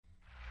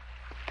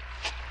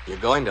You're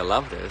going to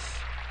love this.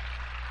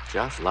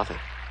 Just love it.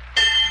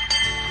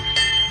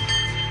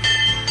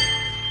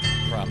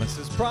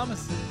 Promises,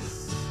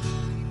 promises.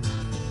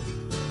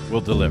 We'll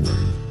deliver.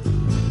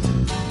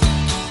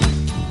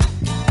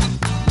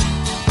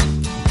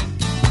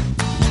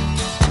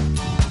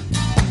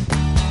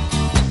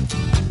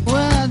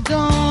 Well, I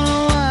don't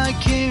know why I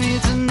came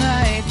here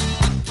tonight.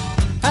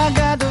 I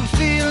got the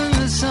feeling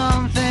that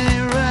something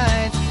ain't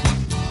right.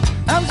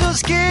 I'm so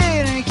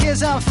scared in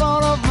case I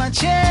fall off my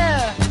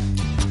chair.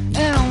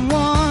 And I'm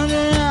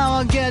wondering how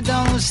I'll get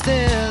down the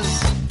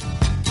stairs.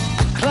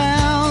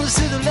 Clowns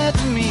to the left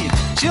of me,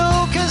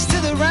 jokers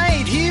to the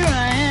right. Here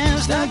I am,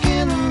 stuck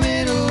in the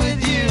middle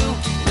with you.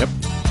 Yep.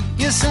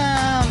 Yes,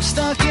 I'm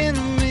stuck in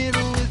the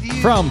middle with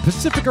you. From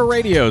Pacifica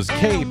Radio's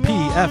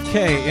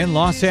KPFK in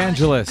Los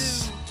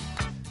Angeles,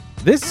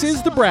 this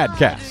is the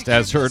BradCast,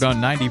 as heard on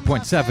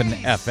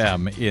 90.7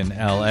 FM in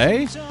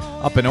LA,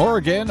 up in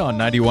Oregon on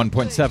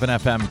 91.7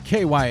 FM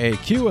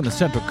KYAQ on the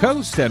Central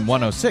Coast, and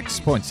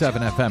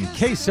 106.7 FM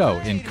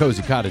KSO in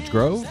Cozy Cottage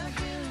Grove.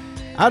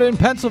 Out in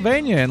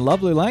Pennsylvania in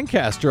lovely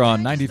Lancaster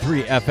on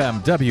 93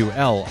 FM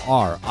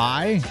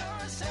WLRI.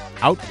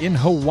 Out in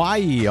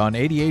Hawaii on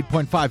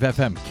 88.5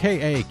 FM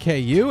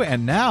KAKU,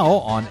 and now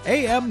on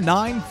AM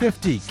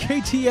 950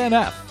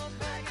 KTNF.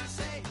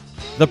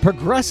 The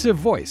progressive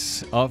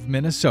voice of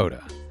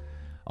Minnesota.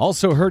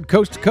 Also heard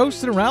coast to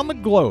coast and around the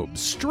globe,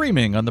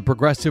 streaming on the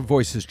Progressive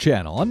Voices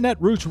channel, on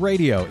Netroots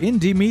Radio,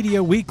 Indie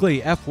Media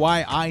Weekly,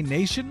 FYI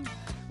Nation,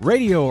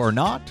 Radio or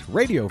Not,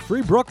 Radio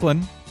Free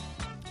Brooklyn,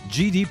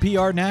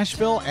 GDPR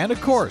Nashville, and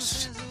of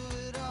course,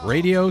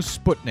 Radio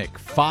Sputnik,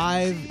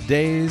 5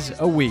 days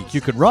a week. You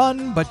could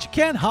run, but you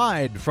can't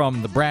hide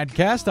from the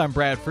BradCast. I'm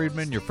Brad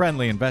Friedman, your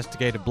friendly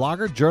investigative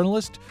blogger,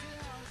 journalist,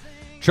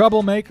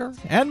 troublemaker,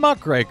 and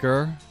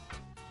muckraker.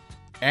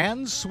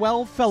 And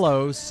swell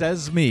fellow,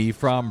 says me,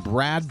 from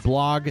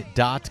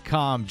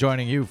bradblog.com,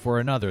 joining you for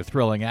another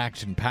thrilling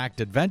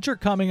action-packed adventure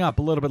coming up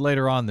a little bit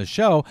later on the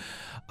show.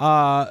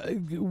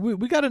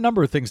 We got a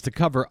number of things to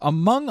cover.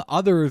 Among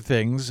other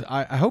things,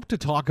 I hope to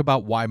talk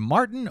about why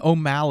Martin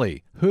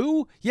O'Malley,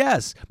 who?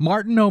 Yes,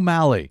 Martin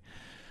O'Malley,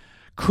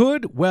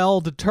 could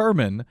well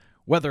determine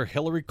whether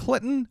Hillary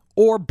Clinton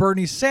or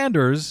Bernie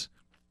Sanders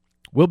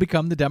will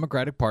become the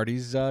Democratic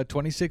Party's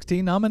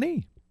 2016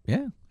 nominee.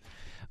 Yeah.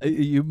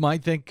 You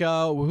might think,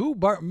 who?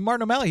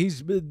 Martin O'Malley,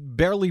 he's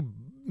barely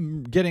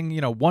getting,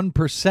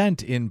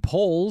 1% in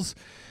polls,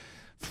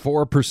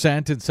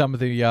 4% in some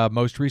of the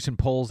most recent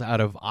polls out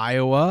of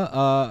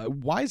Iowa.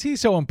 Why is he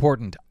so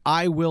important?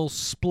 I will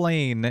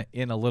splain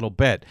in a little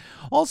bit.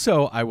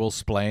 Also, I will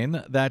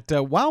splain that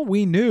while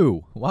we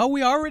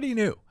already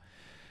knew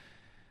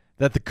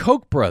that the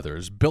Koch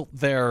brothers built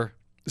their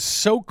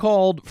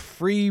so-called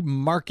free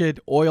market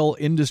oil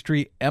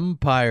industry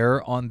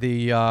empire on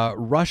the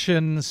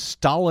Russian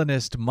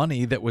Stalinist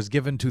money that was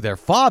given to their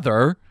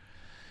father,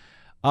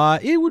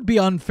 it would be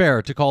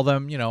unfair to call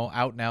them,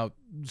 out-and-out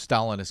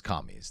Stalinist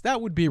commies.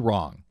 That would be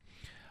wrong.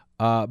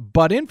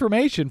 But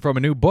information from a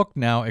new book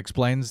now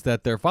explains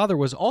that their father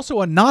was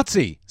also a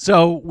Nazi.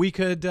 So we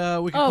could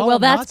call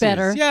them that's Nazis.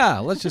 Better. Yeah,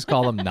 let's just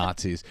call them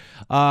Nazis.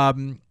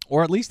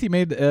 Or at least he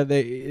made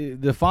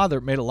the father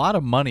made a lot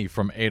of money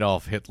from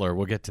Adolf Hitler.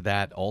 We'll get to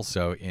that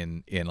also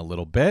in a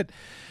little bit.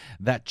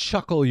 That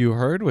chuckle you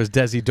heard was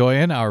Desi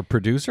Doyen, our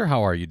producer.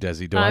 How are you,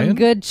 Desi Doyen? I'm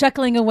good,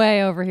 chuckling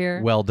away over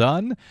here. Well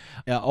done.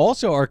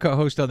 Also, our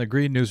co-host on the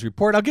Green News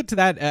Report. I'll get to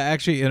that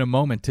actually in a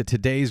moment, to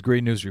today's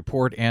Green News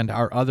Report and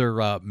our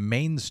other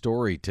main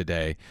story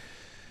today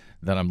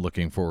that I'm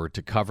looking forward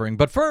to covering.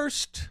 But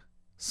first,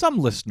 some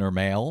listener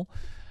mail.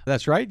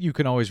 That's right. You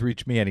can always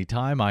reach me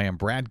anytime. I am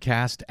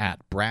BradCast at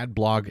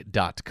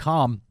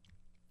bradblog.com.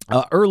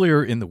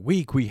 Earlier in the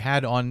week, we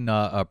had on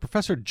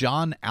Professor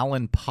John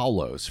Allen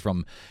Paulos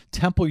from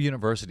Temple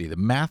University, the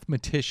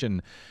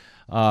mathematician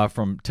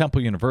from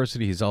Temple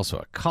University. He's also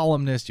a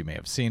columnist. You may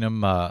have seen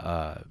him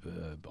on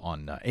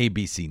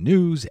ABC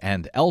News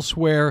and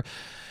elsewhere.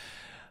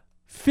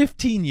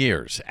 15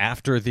 years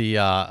after the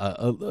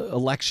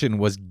election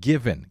was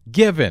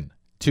given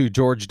to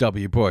George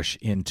W. Bush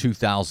in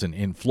 2000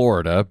 in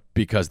Florida,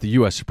 because the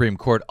U.S. Supreme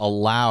Court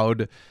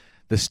allowed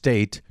the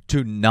state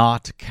to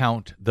not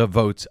count the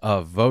votes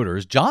of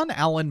voters, John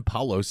Allen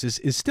Paulos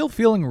is still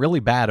feeling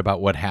really bad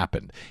about what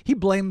happened. He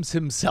blames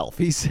himself.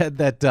 He said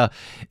that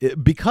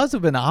because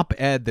of an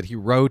op-ed that he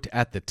wrote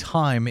at the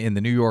time in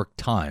the New York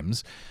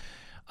Times,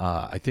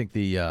 I think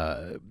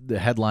the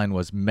headline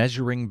was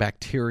 "Measuring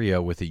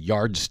Bacteria with a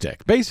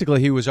Yardstick."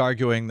 Basically, he was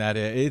arguing that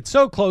it's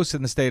so close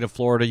in the state of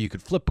Florida, you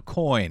could flip a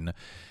coin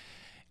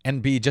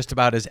and be just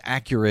about as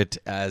accurate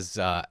as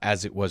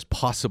it was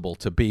possible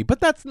to be. But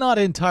that's not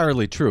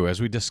entirely true, as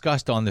we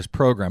discussed on this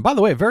program. By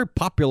the way, a very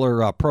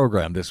popular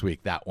program this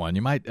week, that one.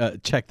 You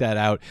might check that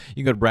out.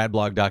 You can go to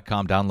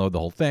bradblog.com, download the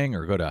whole thing,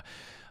 or go to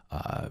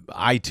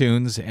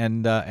iTunes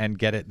and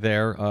get it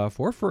there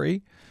for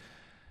free.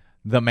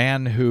 The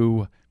man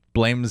who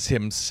blames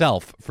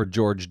himself for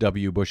George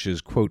W.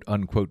 Bush's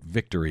quote-unquote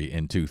victory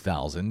in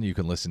 2000. You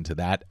can listen to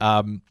that.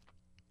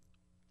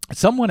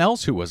 Someone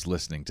else who was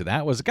listening to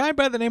that was a guy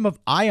by the name of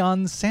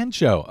Ion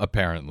Sancho,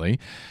 apparently,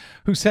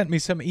 who sent me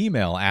some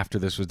email after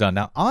this was done.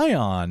 Now,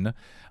 Ion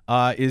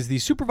is the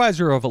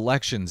supervisor of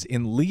elections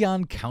in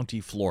Leon County,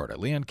 Florida.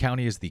 Leon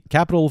County is the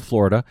capital of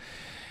Florida.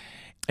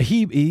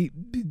 This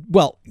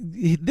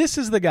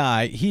is the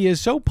guy. He is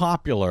so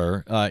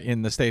popular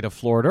in the state of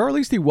Florida, or at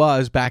least he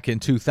was back in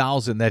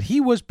 2000, that he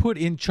was put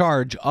in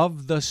charge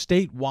of the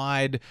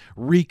statewide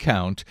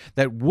recount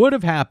that would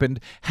have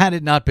happened had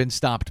it not been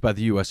stopped by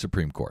the U.S.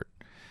 Supreme Court.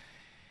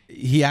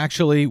 He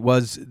actually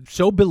was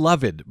so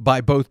beloved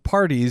by both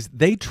parties,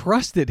 they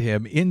trusted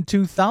him in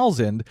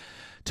 2000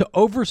 to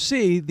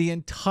oversee the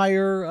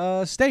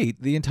entire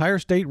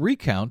state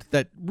recount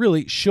that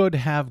really should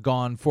have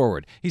gone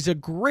forward. He's a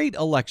great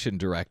election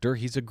director.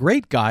 He's a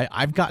great guy.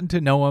 I've gotten to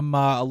know him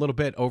a little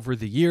bit over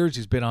the years.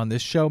 He's been on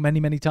this show many,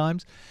 many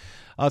times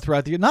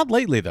throughout the year. Not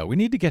lately, though. We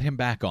need to get him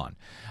back on.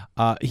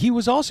 He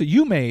was also,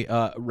 you may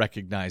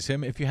recognize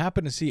him if you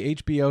happen to see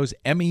HBO's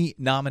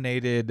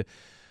Emmy-nominated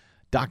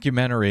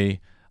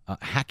documentary,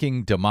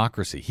 Hacking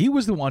Democracy. He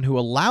was the one who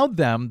allowed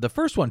them, the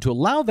first one to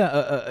allow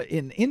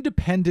an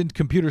independent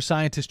computer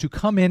scientist to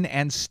come in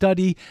and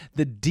study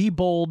the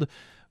Diebold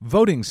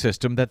voting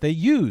system that they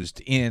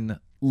used in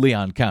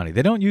Leon County.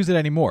 They don't use it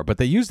anymore, but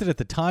they used it at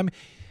the time.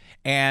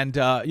 And,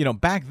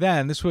 back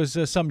then, this was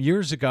some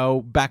years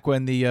ago, back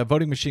when the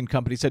voting machine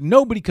company said,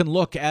 nobody can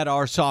look at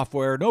our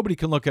software, nobody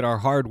can look at our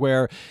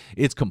hardware,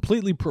 it's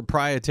completely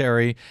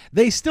proprietary.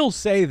 They still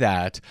say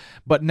that,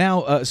 but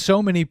now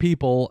so many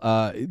people,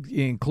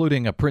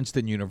 including a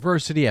Princeton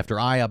University, after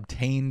I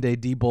obtained a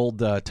Diebold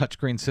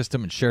touchscreen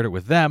system and shared it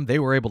with them, they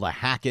were able to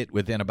hack it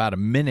within about a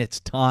minute's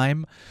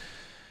time.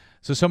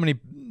 So many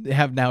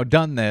have now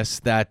done this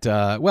that,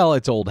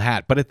 it's old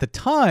hat. But at the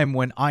time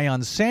when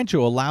Ion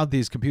Sancho allowed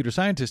these computer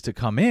scientists to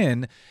come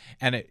in,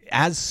 and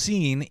as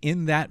seen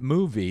in that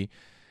movie,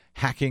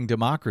 Hacking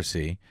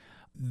Democracy,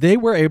 they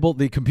were able,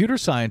 the computer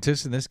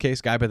scientist, in this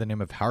case, a guy by the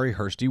name of Harry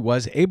Hursty,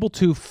 was able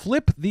to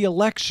flip the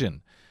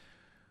election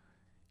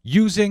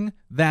using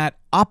that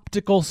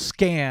optical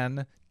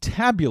scan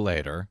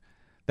tabulator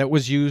that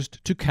was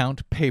used to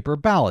count paper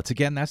ballots.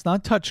 Again, that's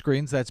not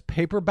touchscreens, that's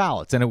paper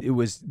ballots. And it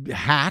was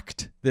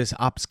hacked, this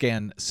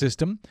OpScan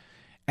system,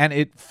 and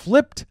it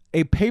flipped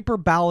a paper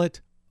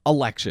ballot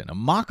election, a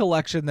mock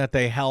election that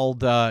they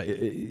held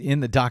in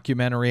the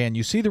documentary, and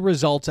you see the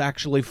results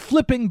actually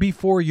flipping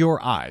before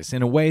your eyes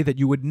in a way that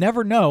you would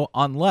never know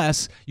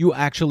unless you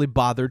actually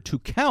bothered to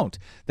count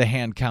the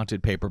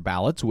hand-counted paper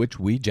ballots, which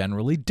we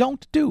generally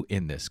don't do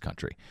in this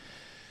country.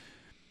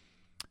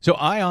 So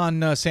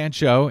Ion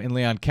Sancho in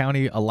Leon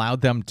County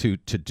allowed them to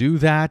do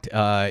that.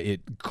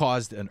 It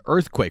caused an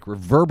earthquake,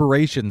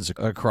 reverberations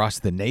across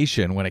the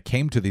nation when it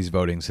came to these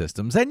voting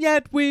systems. And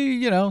yet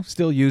we,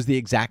 still use the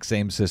exact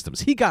same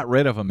systems. He got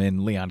rid of them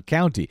in Leon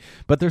County,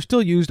 but they're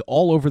still used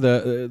all over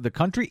the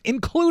country,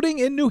 including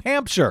in New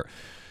Hampshire,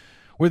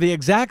 where the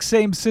exact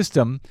same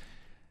system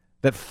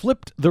that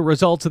flipped the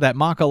results of that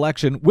mock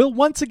election will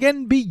once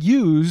again be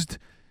used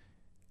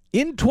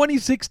in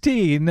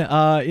 2016,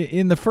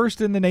 in the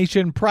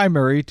first-in-the-nation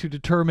primary to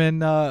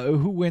determine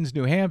who wins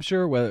New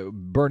Hampshire, whether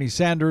Bernie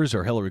Sanders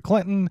or Hillary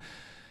Clinton,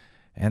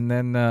 and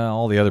then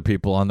all the other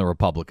people on the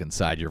Republican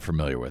side, you're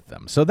familiar with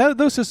them. So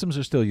those systems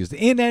are still used.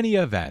 In any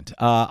event,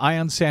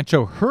 Ion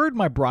Sancho heard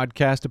my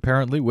broadcast,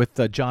 apparently, with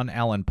John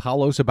Allen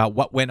Paulos about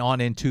what went on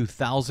in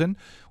 2000,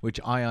 which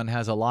Ion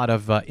has a lot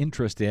of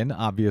interest in,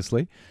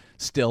 obviously,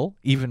 still,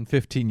 even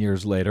 15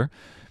 years later.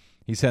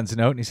 He sends a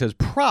note and he says,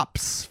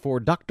 props for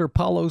Dr.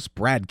 Paulos'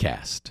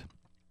 BradCast.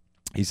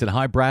 He said,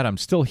 hi, Brad, I'm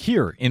still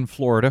here in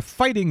Florida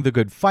fighting the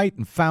good fight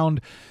and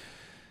found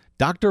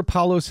Dr.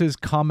 Paulos'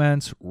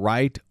 comments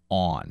right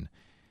on.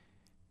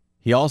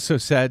 He also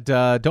said,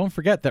 don't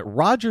forget that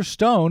Roger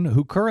Stone,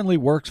 who currently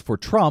works for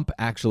Trump,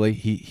 actually,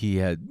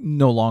 he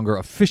no longer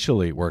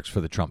officially works for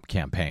the Trump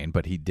campaign,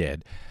 but he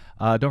did.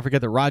 Don't forget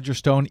that Roger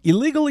Stone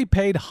illegally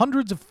paid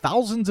hundreds of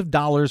thousands of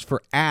dollars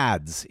for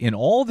ads in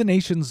all the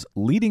nation's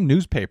leading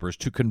newspapers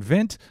to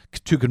convince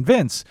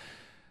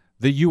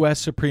the U.S.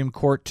 Supreme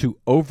Court to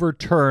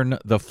overturn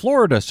the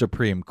Florida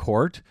Supreme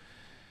Court,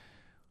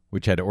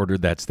 which had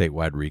ordered that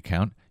statewide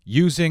recount,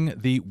 using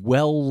the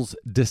Wells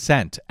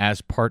dissent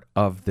as part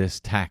of this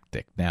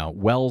tactic. Now,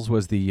 Wells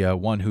was the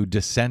one who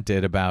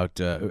dissented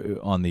about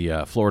on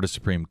the Florida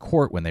Supreme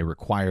Court when they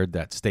required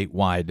that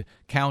statewide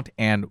count,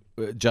 and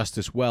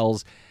Justice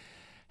Wells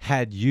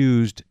had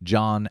used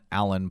John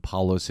Allen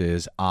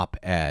Paulos'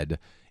 op-ed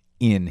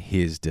in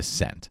his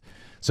dissent.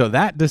 So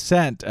that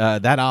dissent,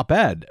 that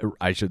op-ed,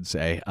 I should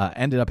say,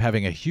 ended up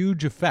having a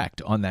huge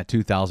effect on that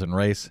 2000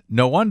 race.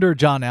 No wonder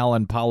John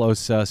Allen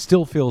Paulos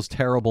still feels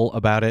terrible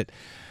about it.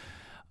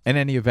 In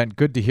any event,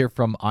 good to hear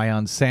from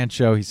Ion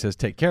Sancho. He says,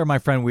 take care, my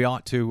friend. We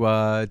ought to,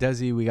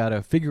 Desi, we got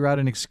to figure out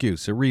an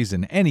excuse, a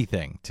reason,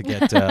 anything to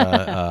get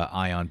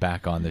Ion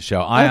back on the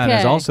show. Ion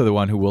is also the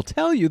one who will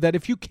tell you that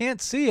if you can't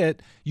see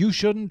it, you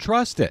shouldn't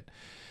trust it.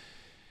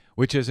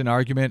 which is an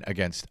argument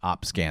against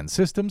op-scan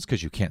systems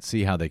because you can't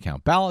see how they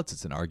count ballots.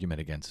 It's an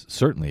argument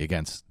certainly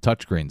against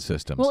touchscreen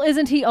systems. Well,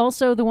 isn't he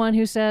also the one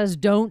who says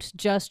don't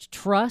just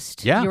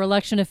trust your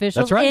election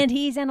officials? That's right. And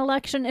he's an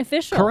election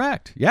official.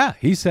 Correct. Yeah.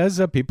 He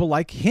says people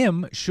like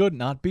him should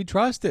not be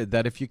trusted,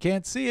 that if you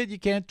can't see it, you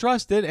can't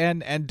trust it,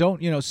 and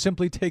don't,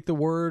 simply take the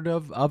word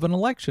of an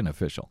election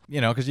official.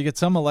 Because you get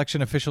some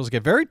election officials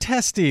get very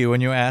testy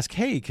when you ask,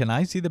 hey, can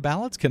I see the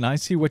ballots? Can I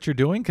see what you're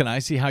doing? Can I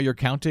see how you're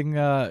counting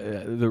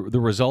the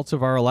results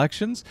of our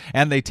elections?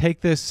 And they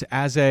take this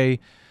as an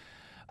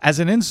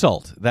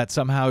insult, that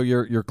somehow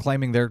you're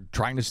claiming they're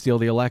trying to steal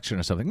the election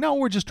or something. No,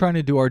 we're just trying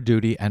to do our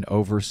duty and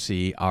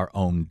oversee our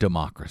own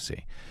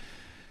democracy.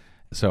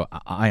 So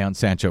Ion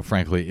Sancho,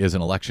 frankly, is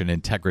an election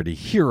integrity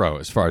hero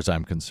as far as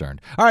I'm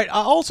concerned. All right,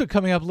 also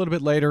coming up a little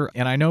bit later,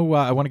 and I know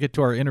I want to get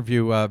to our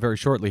interview very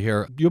shortly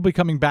here. You'll be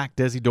coming back,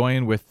 Desi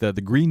Doyen, with the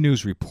Green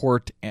News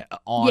Report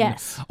on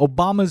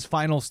Obama's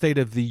final State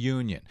of the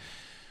Union.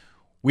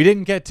 We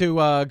didn't get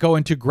to go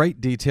into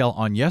great detail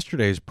on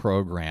yesterday's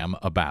program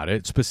about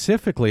it,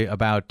 specifically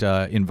about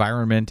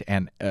environment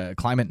and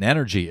climate and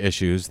energy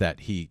issues that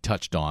he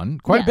touched on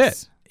quite a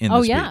bit in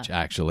the speech,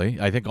 actually.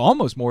 I think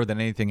almost more than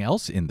anything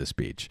else in the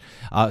speech.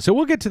 So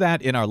we'll get to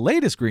that in our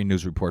latest Green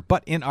News Report.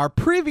 But in our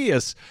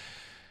previous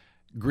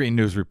Green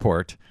News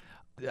Report,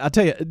 I'll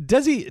tell you,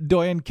 Desi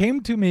Doyen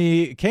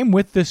came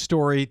with this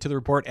story to the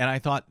report, and I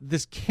thought,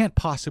 this can't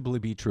possibly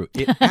be true.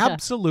 It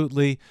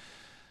absolutely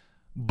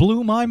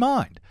blew my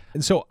mind.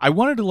 And so I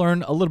wanted to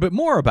learn a little bit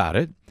more about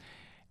it.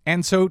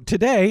 And so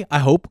today, I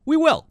hope we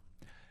will.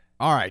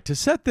 All right, to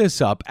set this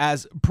up,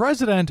 as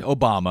President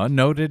Obama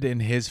noted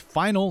in his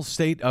final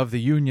State of the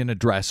Union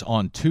address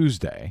on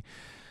Tuesday,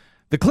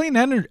 the clean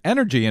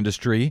energy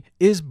industry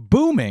is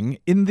booming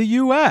in the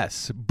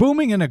U.S.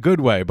 Booming in a good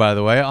way, by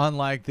the way,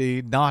 unlike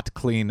the not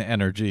clean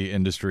energy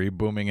industry,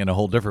 booming in a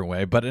whole different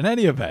way. But in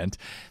any event,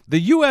 the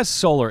U.S.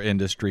 solar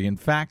industry, in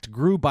fact,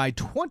 grew by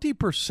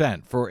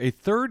 20% for a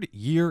third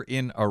year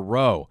in a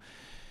row,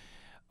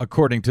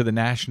 according to the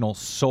National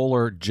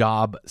Solar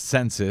Job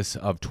Census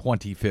of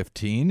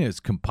 2015, is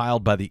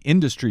compiled by the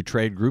industry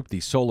trade group,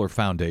 the Solar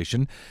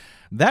Foundation.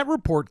 That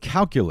report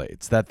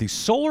calculates that the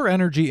solar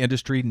energy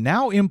industry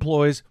now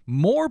employs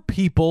more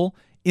people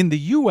in the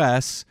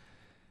U.S.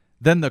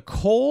 than the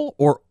coal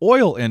or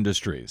oil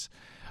industries.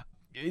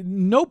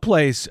 No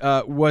place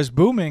was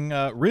booming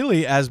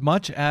really as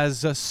much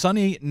as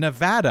sunny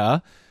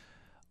Nevada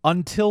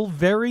until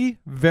very,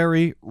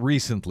 very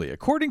recently.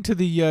 According to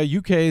the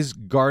UK's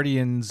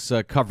Guardian's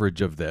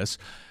coverage of this,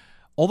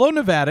 although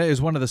Nevada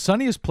is one of the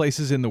sunniest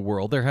places in the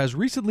world, there has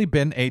recently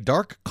been a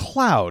dark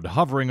cloud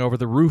hovering over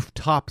the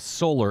rooftop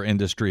solar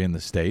industry in the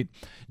state.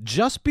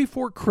 Just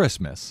before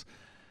Christmas,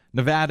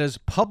 Nevada's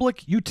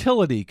Public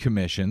Utility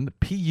Commission, the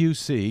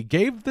PUC,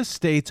 gave the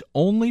state's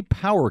only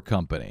power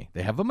company,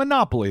 they have a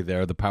monopoly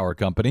there, the power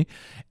company,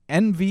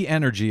 NV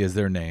Energy is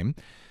their name.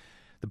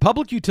 The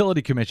Public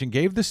Utility Commission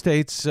gave the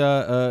state's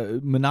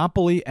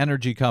monopoly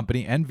energy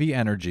company, NV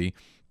Energy,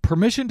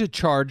 permission to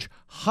charge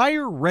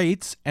higher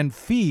rates and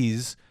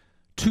fees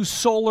to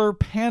solar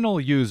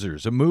panel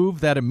users, a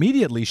move that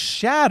immediately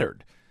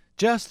shattered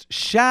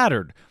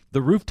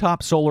the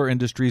rooftop solar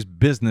industry's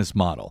business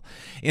model.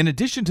 In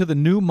addition to the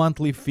new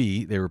monthly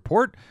fee, they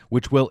report,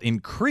 which will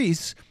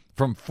increase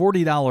from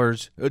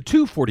 $40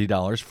 to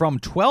 $40 from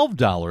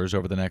 $12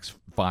 over the next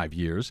 5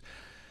 years,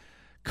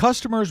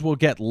 customers will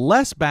get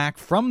less back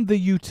from the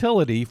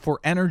utility for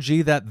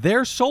energy that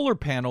their solar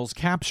panels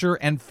capture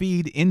and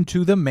feed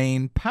into the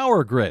main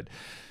power grid.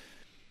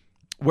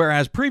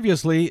 Whereas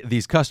previously,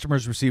 these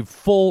customers received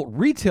full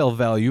retail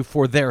value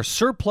for their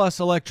surplus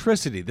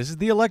electricity. This is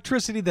the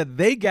electricity that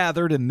they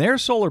gathered in their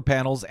solar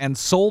panels and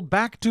sold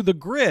back to the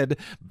grid,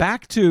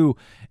 back to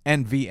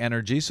NV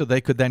Energy, so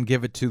they could then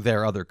give it to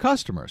their other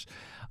customers.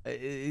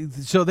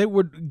 So they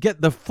would get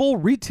the full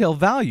retail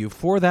value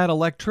for that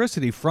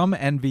electricity from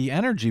NV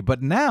Energy.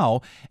 But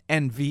now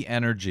NV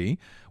Energy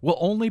will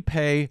only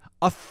pay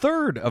a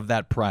third of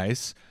that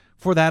price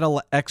for that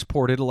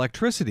exported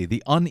electricity.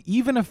 The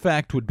uneven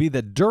effect would be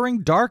that during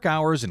dark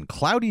hours and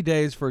cloudy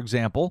days, for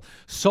example,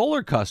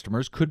 solar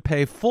customers could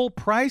pay full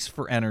price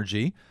for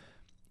energy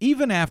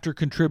even after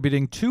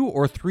contributing 2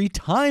 or 3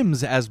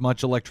 times as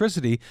much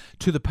electricity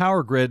to the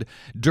power grid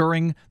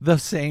during the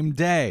same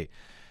day.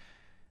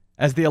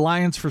 As the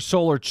Alliance for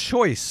Solar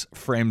Choice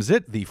frames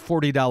it, the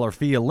 $40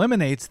 fee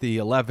eliminates the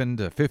 $11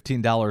 to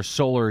 $15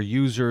 solar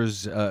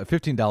users,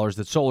 $15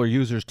 that solar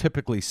users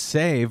typically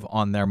save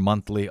on their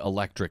monthly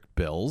electric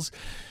bills.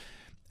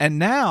 And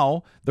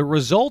now, the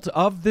result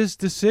of this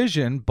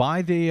decision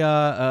by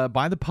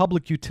the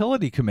Public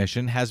Utility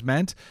Commission has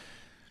meant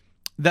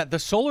that the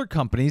solar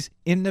companies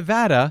in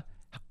Nevada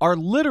are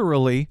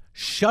literally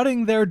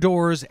shutting their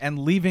doors and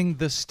leaving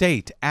the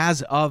state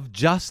as of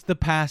just the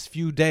past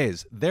few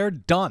days. They're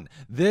done.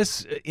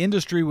 This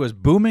industry was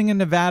booming in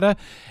Nevada,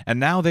 and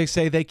now they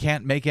say they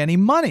can't make any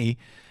money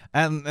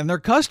and their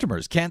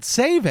customers can't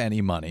save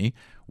any money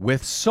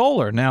with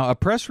solar. Now, a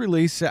press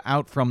release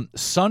out from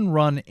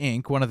Sunrun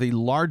Inc., one of the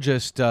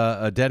largest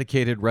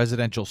dedicated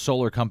residential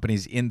solar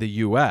companies in the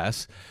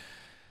U.S.,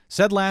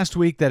 said last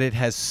week that it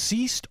has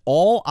ceased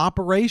all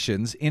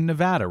operations in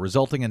Nevada,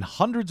 resulting in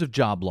hundreds of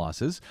job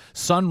losses.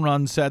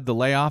 Sunrun said the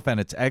layoff and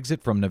its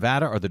exit from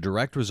Nevada are the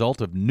direct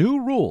result of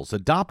new rules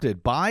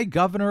adopted by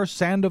Governor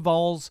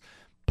Sandoval's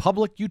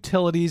Public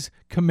Utilities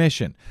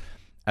Commission,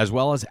 as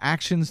well as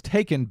actions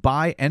taken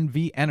by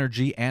NV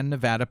Energy and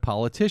Nevada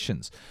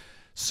politicians.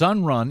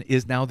 Sunrun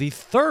is now the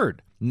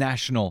third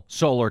national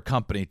solar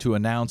company to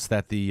announce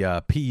that the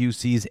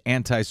PUC's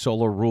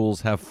anti-solar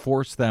rules have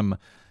forced them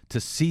to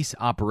cease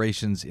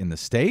operations in the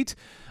state.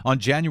 On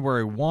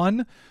January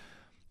 1,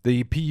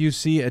 the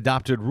PUC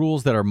adopted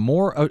rules that are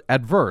more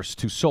adverse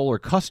to solar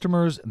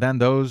customers than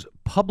those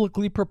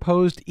publicly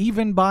proposed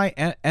even by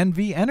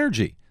NV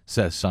Energy,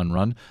 says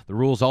Sunrun. The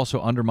rules also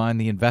undermine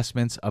the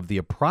investments of the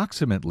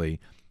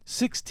approximately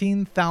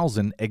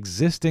 16,000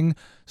 existing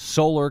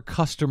solar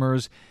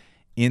customers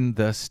in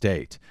the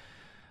state.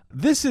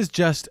 This is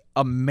just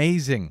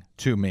amazing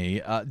to me.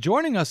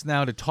 Joining us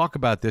now to talk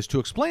about this, to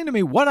explain to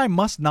me what I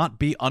must not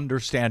be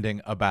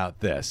understanding about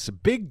this.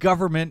 Big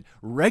government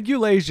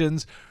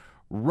regulations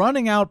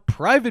running out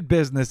private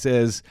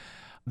businesses.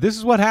 This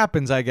is what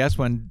happens, I guess,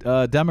 when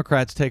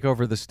Democrats take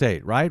over the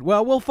state, right?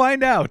 Well, we'll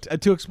find out.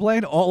 To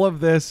explain all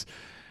of this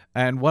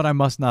and what I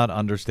must not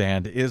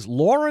understand is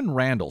Lauren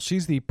Randall.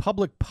 She's the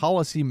public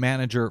policy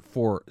manager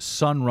for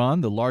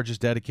Sunrun, the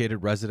largest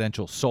dedicated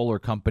residential solar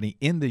company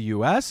in the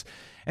U.S.,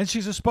 and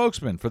she's a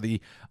spokesman for the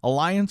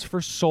Alliance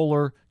for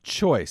Solar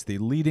Choice, the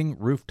leading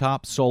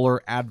rooftop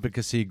solar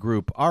advocacy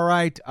group. All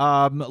right,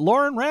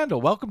 Lauren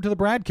Randall, welcome to the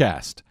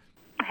BradCast.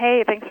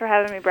 Hey, thanks for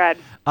having me, Brad.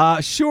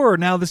 Sure.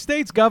 Now, the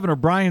state's governor,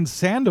 Brian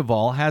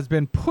Sandoval, has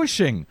been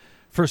pushing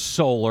for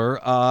solar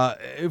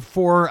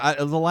for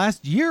the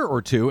last year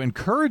or two,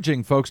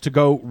 encouraging folks to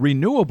go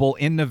renewable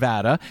in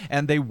Nevada,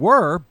 and they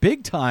were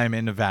big time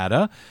in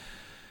Nevada.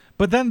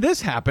 But then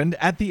this happened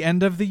at the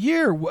end of the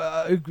year.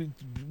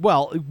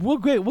 Well, we'll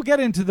get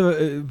into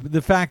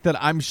the fact that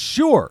I'm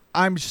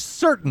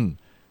certain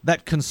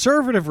that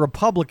conservative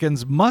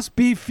Republicans must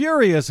be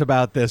furious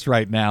about this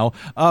right now.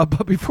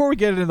 But before we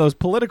get into those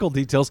political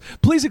details,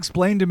 please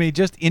explain to me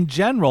just in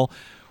general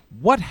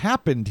what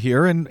happened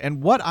here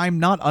and what I'm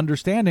not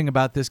understanding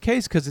about this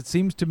case, because it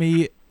seems to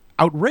me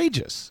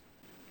outrageous.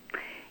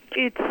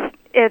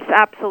 It's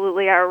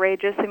absolutely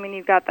outrageous. I mean,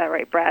 you've got that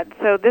right, Brad.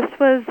 So this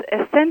was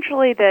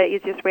essentially the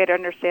easiest way to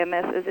understand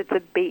this is it's a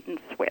bait and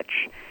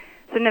switch.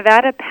 So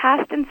Nevada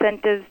passed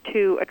incentives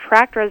to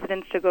attract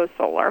residents to go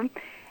solar,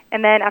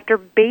 and then after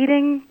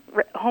baiting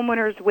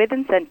homeowners with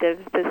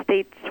incentives, the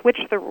state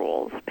switched the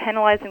rules,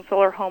 penalizing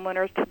solar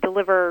homeowners to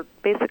deliver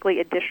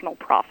basically additional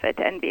profit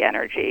to NV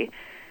Energy.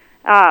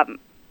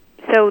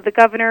 So the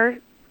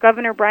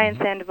Governor Brian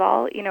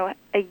Sandoval,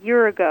 a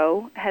year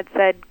ago had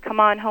said, come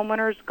on,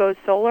 homeowners, go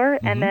solar,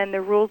 and then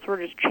the rules were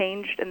just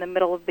changed in the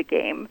middle of the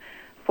game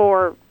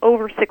for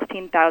over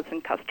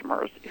 16,000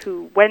 customers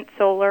who went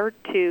solar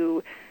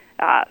to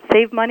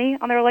save money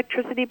on their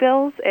electricity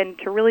bills and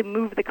to really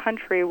move the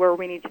country where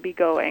we need to be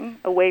going,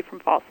 away from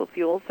fossil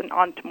fuels and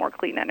onto more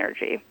clean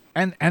energy.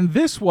 And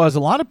this was,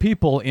 a lot of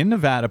people in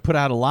Nevada put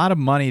out a lot of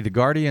money. The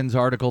Guardian's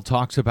article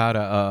talks about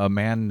a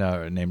man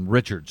named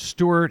Richard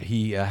Stewart.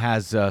 He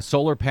has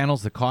solar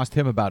panels that cost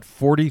him about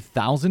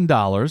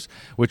 $40,000,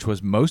 which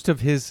was most of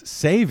his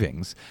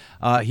savings.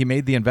 He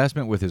made the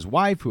investment with his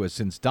wife, who has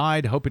since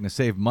died, hoping to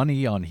save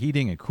money on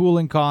heating and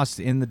cooling costs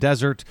in the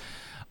desert.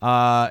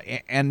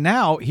 And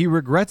now he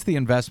regrets the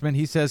investment.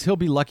 He says he'll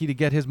be lucky to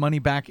get his money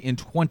back in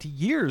 20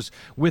 years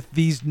with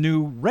these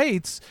new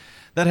rates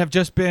that have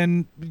just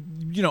been,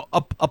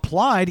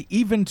 applied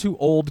even to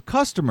old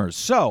customers.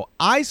 So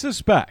I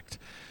suspect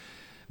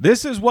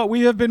this is what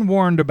we have been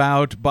warned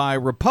about by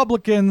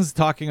Republicans,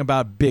 talking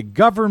about big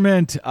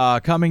government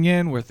coming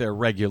in with their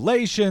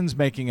regulations,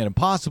 making it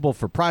impossible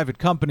for private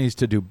companies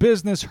to do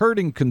business,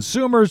 hurting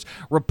consumers.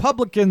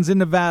 Republicans in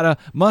Nevada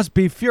must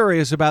be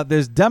furious about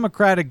this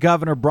Democratic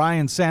Governor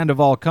Brian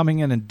Sandoval coming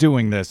in and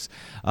doing this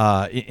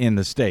in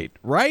the state,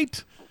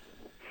 right?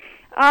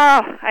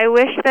 Oh, I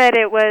wish that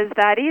it was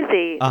that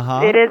easy.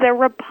 It is a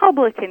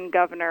Republican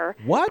governor,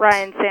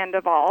 Brian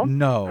Sandoval,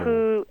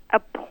 who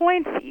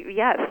appoints,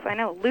 yes, I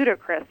know,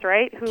 ludicrous,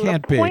 right? Who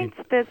appoints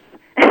this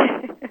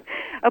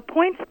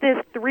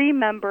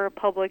 3-member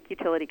Public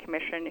Utility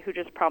Commission who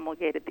just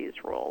promulgated these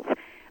rules.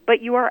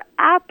 But you are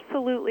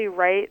absolutely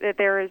right that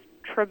there is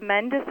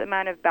tremendous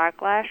amount of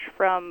backlash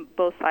from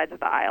both sides of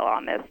the aisle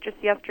on this. Just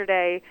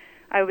yesterday,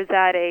 I was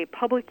at a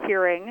public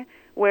hearing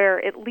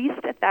where at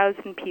least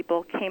 1,000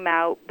 people came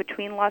out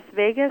between Las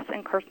Vegas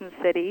and Carson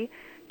City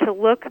to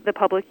look the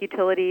public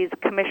utilities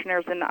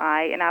commissioners in the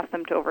eye and ask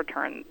them to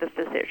overturn this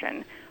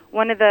decision.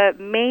 One of the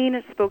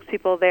main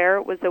spokespeople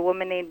there was a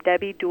woman named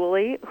Debbie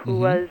Dooley, who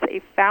was a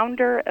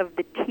founder of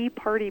the Tea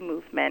Party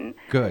movement.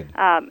 Good.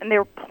 And there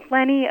were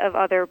plenty of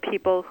other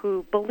people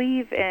who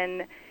believe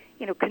in,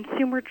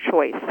 consumer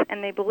choice,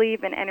 and they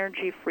believe in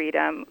energy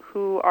freedom,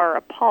 who are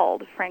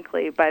appalled,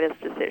 frankly, by this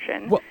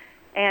decision,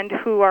 and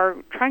who are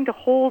trying to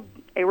hold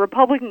a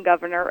Republican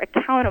governor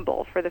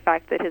accountable for the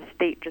fact that his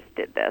state just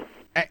did this.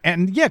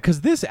 And yeah, because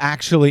this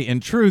actually,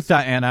 in truth,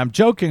 and I'm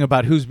joking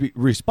about who's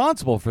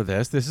responsible for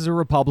this. This is a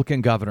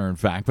Republican governor, in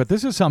fact, but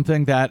this is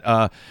something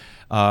that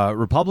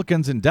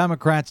Republicans and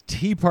Democrats,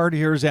 Tea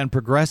Partiers and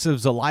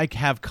progressives alike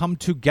have come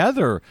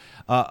together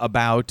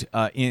about,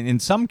 in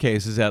some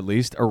cases at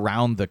least,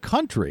 around the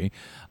country.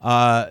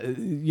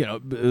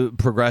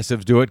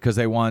 Progressives do it because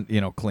they want,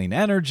 clean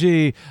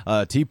energy.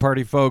 Tea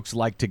Party folks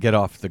like to get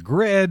off the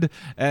grid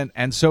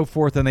and so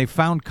forth. And they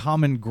found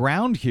common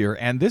ground here.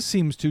 And this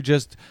seems to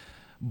just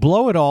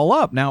blow it all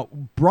up. Now,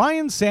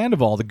 Brian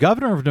Sandoval, the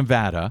governor of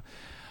Nevada,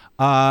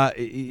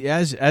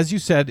 as you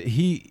said,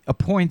 he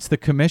appoints the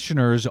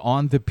commissioners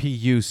on the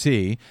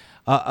PUC.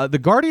 The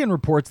Guardian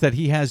reports that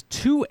he has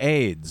 2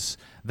 aides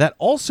that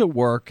also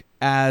work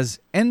as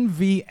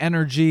NV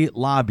Energy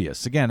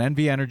lobbyists. Again,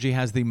 NV Energy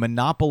has the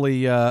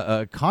monopoly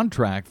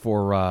contract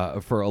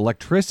for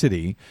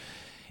electricity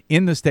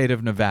in the state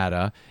of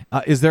Nevada.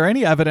 Is there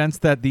any evidence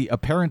that the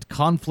apparent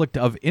conflict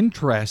of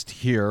interest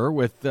here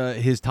with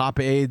his top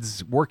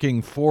aides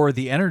working for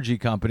the energy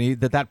company,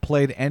 that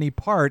played any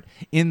part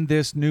in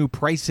this new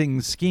pricing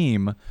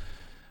scheme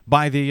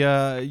by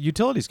the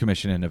Utilities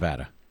Commission in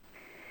Nevada?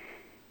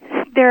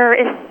 There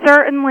is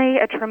certainly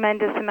a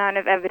tremendous amount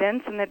of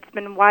evidence, and it's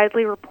been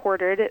widely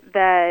reported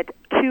that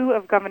 2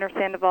 of Governor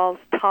Sandoval's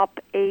top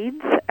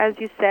aides, as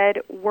you said,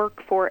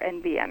 work for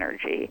NV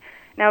Energy.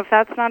 Now, if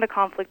that's not a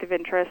conflict of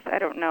interest, I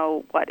don't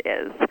know what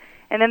is.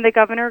 And then the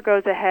governor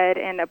goes ahead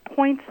and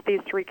appoints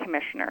these 3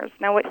 commissioners.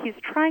 Now, what he's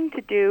trying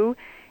to do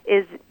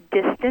is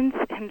distance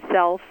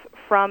himself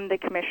from the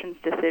commission's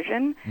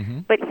decision,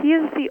 but he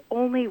is the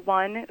only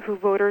one who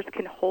voters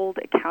can hold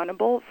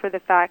accountable for the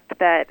fact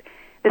that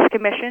this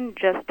commission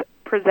just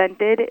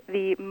presented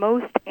the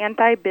most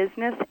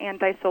anti-business,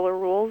 anti-solar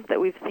rules that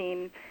we've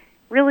seen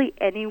really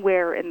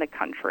anywhere in the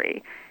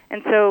country.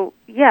 And so,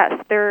 yes,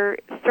 there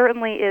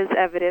certainly is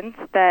evidence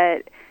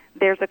that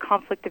there's a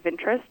conflict of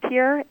interest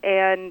here,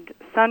 and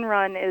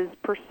Sunrun is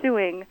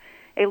pursuing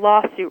a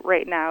lawsuit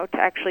right now to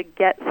actually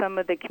get some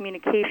of the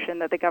communication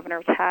that the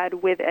governor's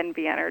had with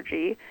NV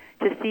Energy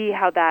to see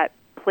how that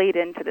played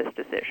into this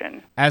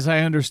decision. As I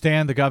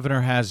understand, the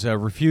governor has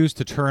refused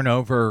to turn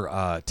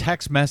over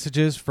text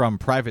messages from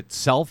private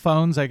cell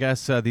phones. I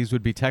guess these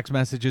would be text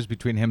messages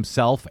between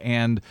himself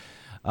and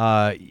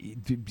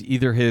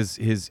either his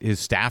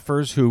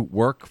staffers who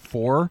work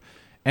for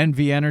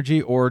NV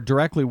Energy or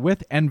directly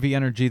with NV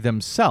Energy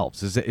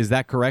themselves. Is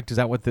that correct? Is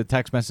that what the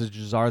text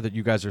messages are that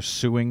you guys are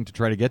suing to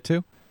try to get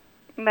to?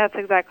 That's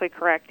exactly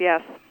correct,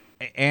 yes.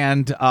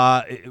 And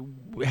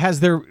has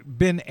there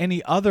been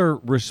any other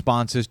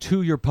responses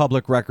to your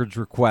public records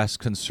requests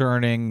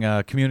concerning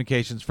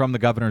communications from the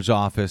governor's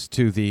office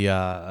to the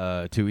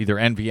to either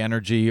NV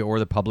Energy or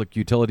the Public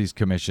Utilities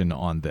Commission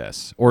on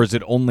this, or is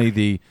it only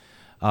the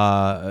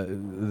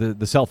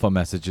cell phone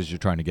messages you're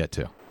trying to get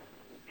to?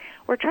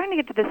 We're trying to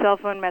get to the cell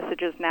phone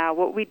messages now.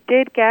 What we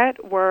did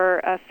get were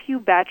a few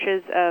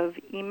batches of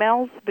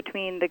emails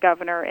between the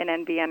governor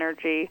and NV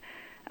Energy,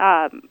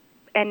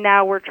 and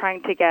now we're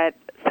trying to get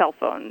cell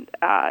phone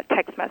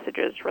text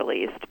messages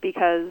released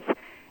because,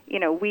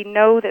 we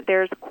know that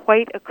there's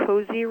quite a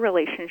cozy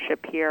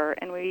relationship here,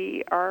 and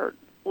we are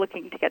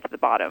looking to get to the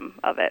bottom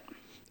of it.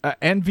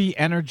 NV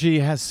Energy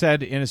has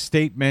said in a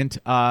statement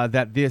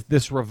that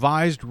this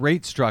revised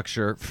rate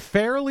structure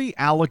fairly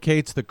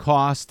allocates the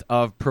cost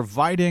of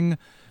providing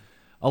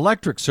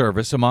electric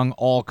service among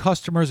all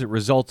customers. It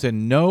results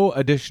in no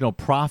additional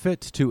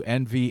profit to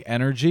NV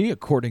Energy,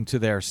 according to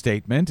their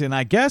statement. And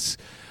I guess,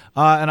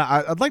 and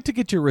I'd like to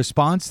get your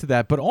response to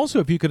that, but also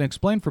if you can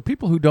explain for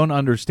people who don't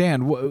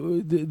understand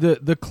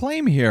the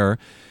claim here.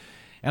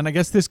 And I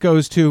guess this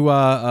goes to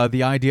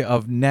the idea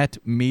of net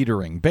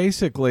metering.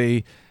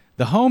 Basically,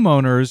 the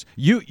homeowners,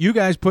 you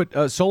guys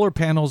put solar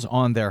panels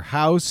on their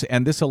house,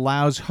 and this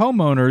allows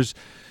homeowners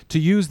to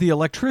use the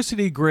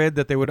electricity grid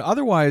that they would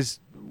otherwise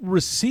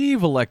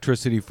receive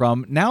electricity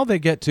from. Now they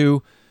get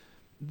to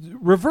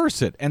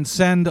reverse it and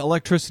send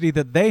electricity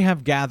that they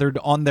have gathered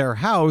on their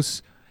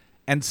house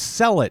and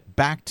sell it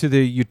back to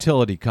the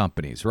utility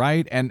companies,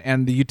 right?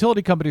 And the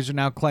utility companies are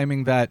now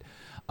claiming that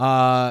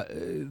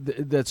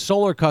that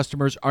solar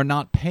customers are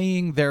not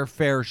paying their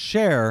fair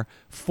share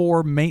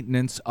for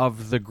maintenance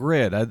of the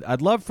grid.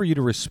 I'd love for you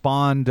to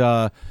respond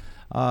to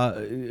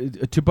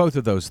both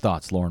of those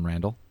thoughts, Lauren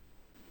Randall.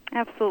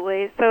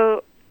 Absolutely.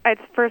 So I'd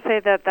first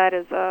say that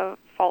is a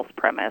false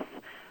premise.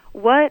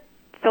 What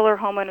solar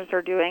homeowners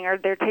are doing are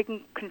they're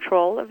taking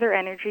control of their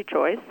energy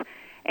choice,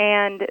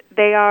 and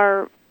they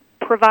are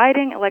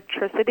providing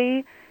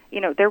electricity.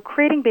 They're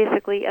creating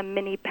basically a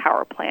mini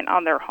power plant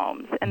on their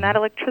homes, and that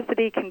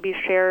electricity can be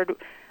shared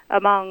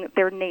among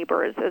their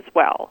neighbors as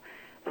well.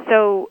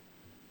 So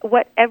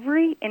what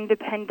every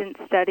independent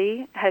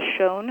study has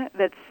shown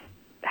that's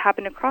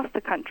happen across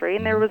the country.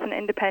 And there was an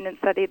independent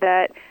study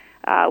that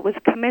was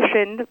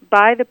commissioned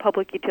by the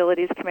Public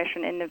Utilities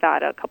Commission in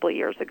Nevada a couple of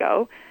years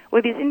ago.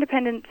 What these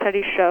independent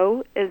studies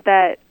show is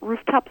that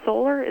rooftop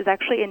solar is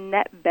actually a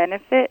net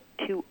benefit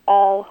to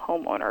all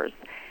homeowners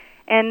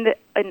and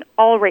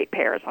all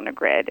ratepayers on a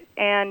grid.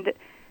 And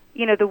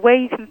the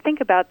way you can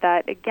think about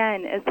that,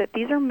 again, is that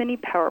these are mini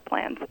power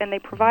plants, and they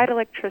provide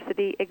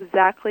electricity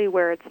exactly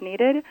where it's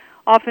needed,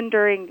 often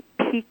during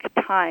peak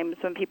times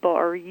when people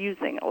are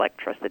using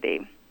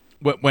electricity.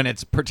 When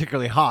it's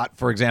particularly hot,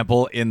 for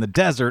example, in the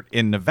desert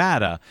in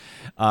Nevada.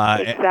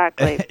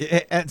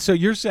 Exactly. And so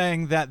you're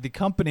saying that the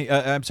company,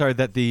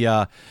 that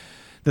the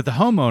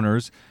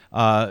homeowners,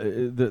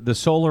 the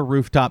solar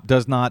rooftop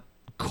does not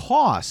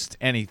cost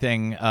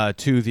anything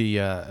to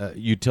the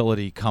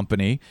utility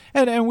company,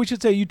 and we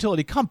should say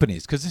utility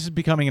companies, because this is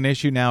becoming an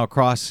issue now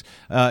across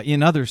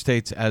in other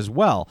states as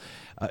well.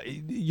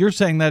 You're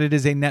saying that it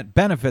is a net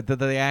benefit that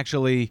they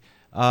actually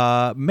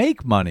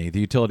make money, the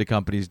utility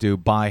companies do,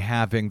 by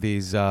having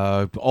these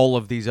all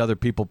of these other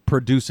people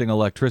producing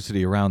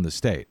electricity around the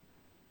state.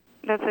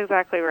 That's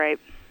exactly right.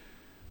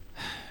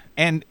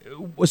 And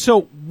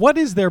so what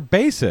is their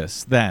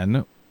basis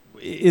then?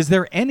 Is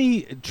there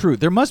any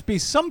truth? There must be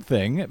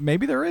something,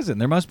 maybe there isn't.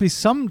 There must be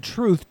some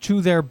truth to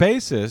their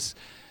basis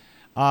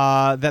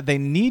that they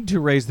need to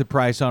raise the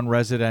price on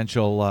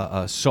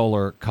residential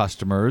solar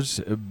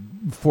customers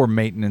for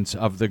maintenance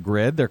of the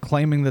grid. They're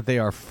claiming that they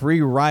are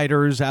free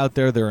riders out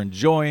there. They're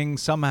enjoying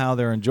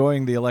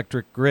the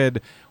electric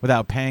grid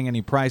without paying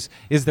any price.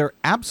 Is there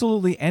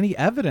absolutely any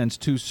evidence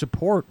to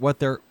support what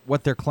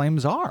their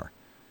claims are?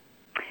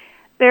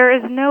 There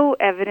is no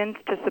evidence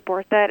to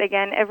support that.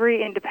 Again,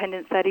 every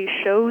independent study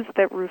shows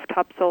that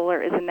rooftop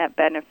solar is a net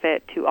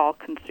benefit to all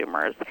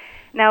consumers.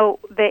 Now,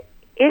 the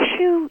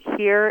issue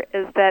here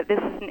is that this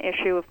is an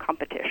issue of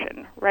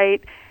competition,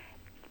 right?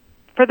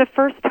 For the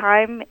first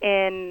time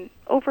in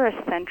over a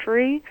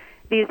century,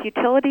 these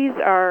utilities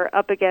are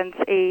up against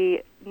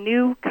a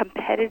new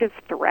competitive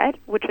threat,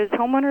 which is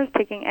homeowners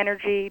taking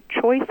energy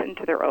choice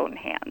into their own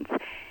hands.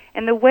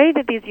 And the way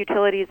that these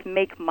utilities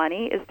make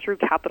money is through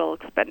capital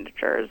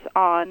expenditures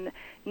on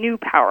new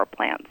power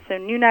plants, so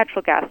new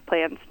natural gas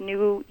plants,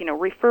 new,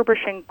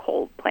 refurbishing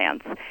coal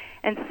plants.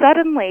 And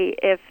suddenly,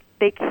 if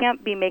they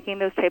can't be making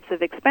those types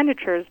of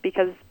expenditures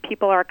because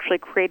people are actually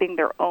creating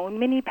their own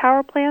mini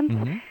power plants,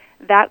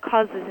 that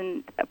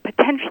causes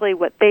potentially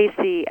what they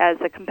see as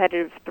a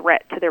competitive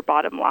threat to their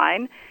bottom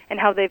line and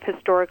how they've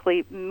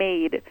historically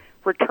made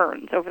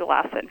returns over the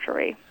last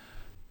century.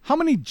 How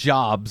many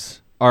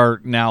jobs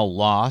are now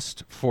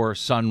lost for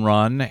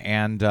Sunrun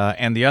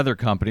and the other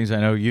companies?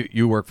 I know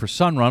you work for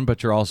Sunrun,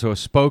 but you're also a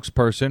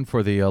spokesperson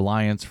for the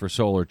Alliance for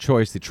Solar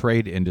Choice, the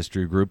trade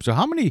industry group. So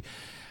how many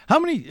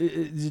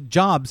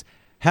jobs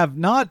have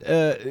not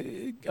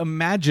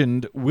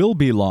imagined will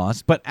be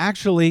lost, but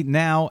actually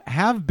now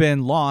have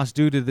been lost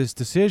due to this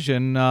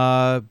decision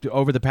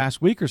over the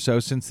past week or so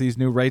since these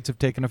new rates have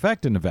taken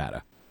effect in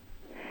Nevada?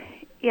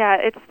 Yeah,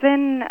 it's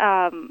been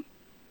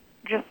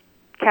just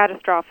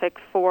catastrophic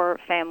for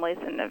families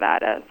in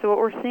Nevada. So what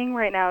we're seeing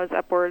right now is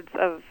upwards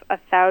of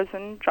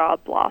 1,000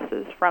 job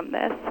losses from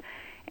this.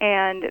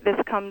 And this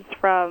comes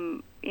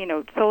from,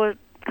 solar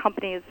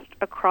companies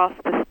across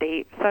the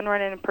state.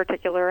 Sunrun in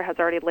particular has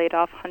already laid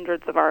off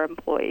hundreds of our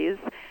employees.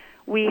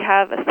 We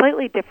have a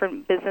slightly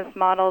different business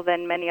model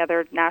than many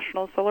other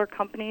national solar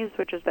companies,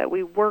 which is that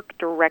we work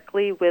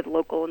directly with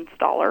local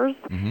installers.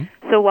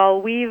 So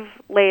while we've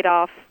laid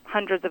off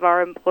hundreds of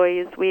our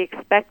employees, we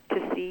expect to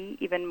see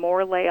even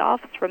more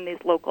layoffs from these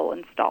local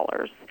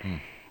installers.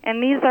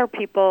 And these are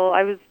people,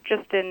 I was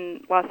just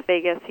in Las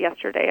Vegas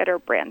yesterday at our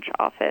branch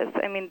office.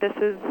 I mean,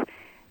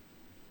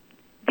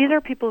 these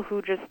are people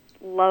who just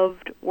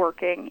loved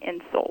working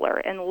in solar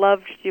and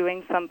loved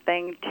doing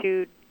something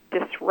to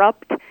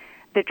disrupt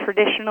the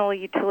traditional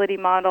utility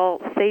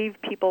model, save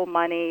people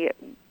money,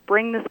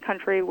 bring this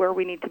country where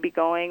we need to be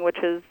going, which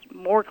is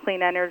more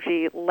clean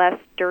energy, less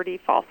dirty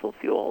fossil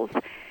fuels.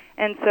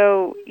 And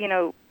so,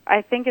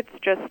 I think it's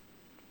just,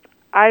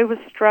 I was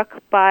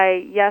struck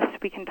by, yes,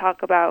 we can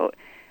talk about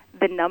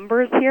the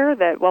numbers here,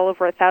 that well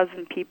over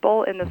 1,000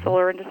 people in the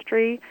solar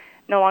industry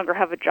no longer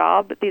have a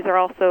job, but these are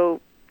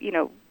also,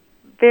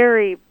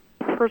 very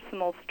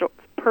personal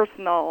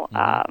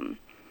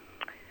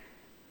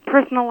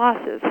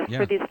losses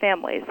for these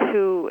families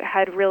who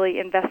had really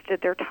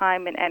invested their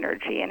time and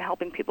energy in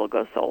helping people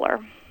go solar.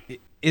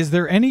 Is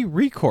there any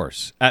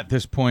recourse at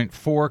this point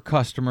for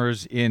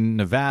customers in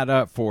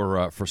Nevada,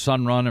 for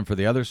Sunrun and for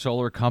the other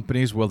solar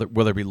companies? Will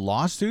there be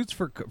lawsuits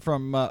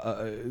from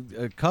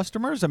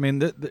customers? I mean,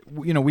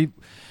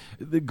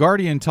 the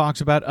Guardian talks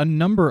about a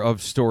number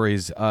of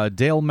stories.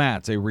 Dale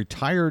Matz, a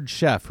retired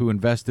chef who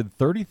invested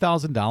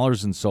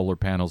 $30,000 in solar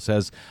panels,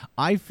 says,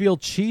 "I feel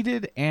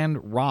cheated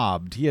and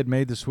robbed." He had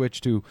made the switch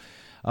to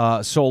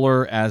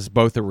solar as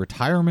both a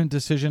retirement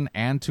decision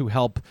and to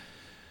help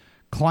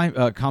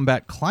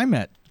combat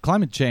climate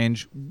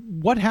change.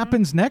 What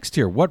happens next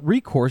here? What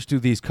recourse do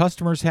these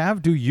customers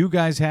have? Do you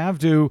guys have?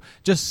 Do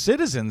just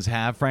citizens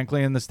have,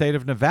 frankly, in the state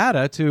of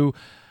Nevada to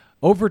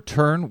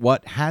overturn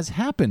what has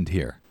happened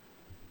here?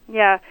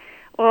 Yeah.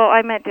 Well,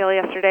 I met Dale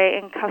yesterday,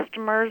 and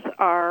customers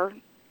are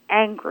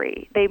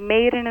angry. They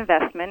made an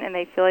investment, and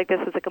they feel like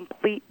this is a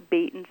complete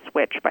bait and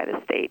switch by the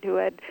state, who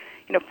had,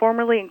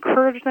 formerly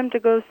encouraged them to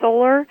go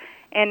solar,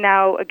 and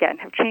now, again,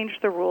 have changed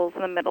the rules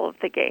in the middle of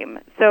the game.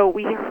 So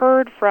we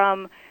heard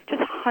from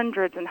just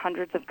hundreds and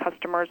hundreds of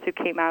customers who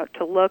came out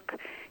to look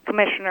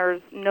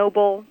Commissioners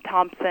Noble,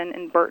 Thompson,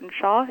 and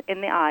Burtonshaw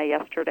in the eye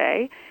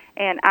yesterday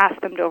and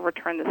asked them to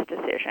overturn this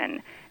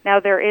decision. Now,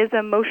 there is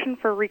a motion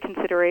for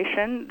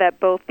reconsideration that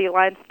both the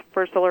Alliance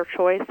for Solar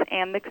Choice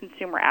and the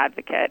Consumer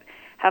Advocate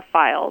have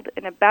filed.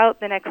 In about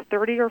the next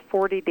 30 or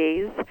 40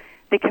 days,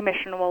 the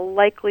Commission will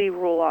likely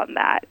rule on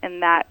that,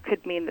 and that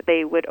could mean that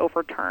they would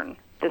overturn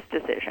this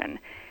decision.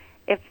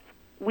 If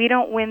we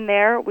don't win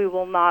there, we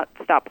will not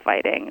stop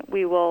fighting.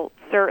 We will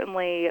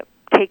certainly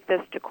take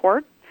this to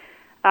court.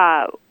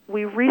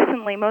 We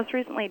most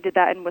recently did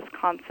that in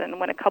Wisconsin,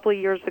 when a couple of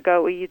years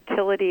ago a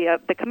utility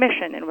of the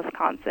commission in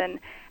Wisconsin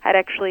had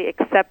actually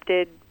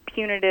accepted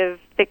punitive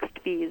fixed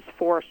fees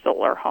for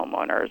solar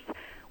homeowners.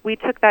 We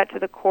took that to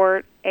the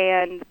court,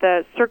 and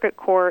the circuit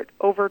court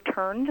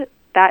overturned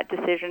that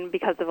decision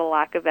because of a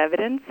lack of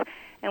evidence,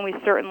 and we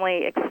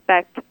certainly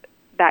expect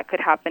that could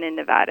happen in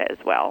Nevada as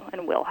well,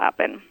 and will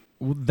happen.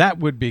 That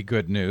would be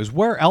good news.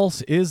 Where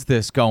else is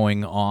this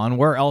going on?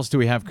 Where else do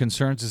we have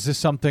concerns? Is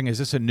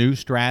this a new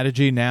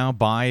strategy now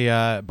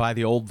by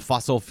the old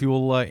fossil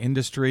fuel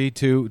industry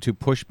to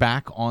push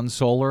back on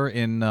solar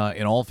in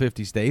all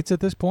 50 states at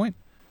this point?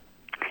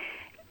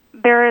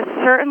 There is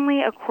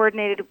certainly a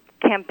coordinated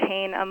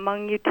campaign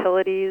among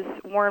utilities.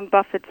 Warren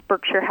Buffett's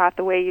Berkshire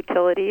Hathaway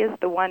utility is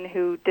the one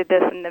who did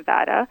this in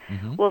Nevada.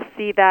 Mm-hmm. We'll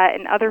see that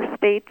in other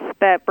states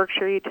that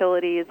Berkshire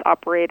utilities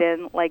operate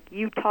in, like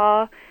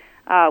Utah,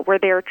 where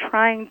they are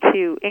trying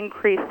to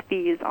increase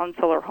fees on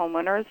solar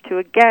homeowners to,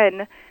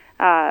 again,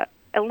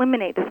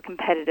 eliminate this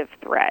competitive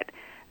threat.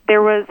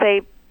 There was a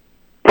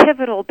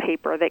pivotal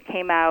paper that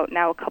came out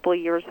now a couple of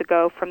years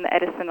ago from the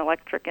Edison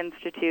Electric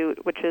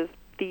Institute, which is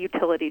the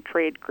utility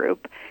trade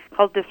group,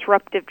 called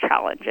Disruptive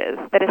Challenges,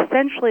 that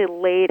essentially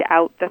laid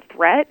out the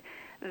threat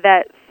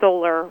that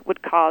solar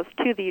would cause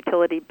to the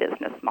utility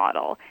business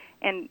model.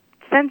 And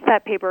since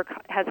that paper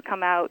has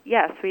come out,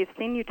 yes, we've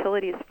seen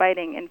utilities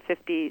fighting in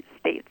 50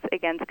 states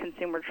against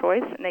consumer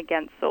choice and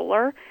against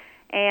solar.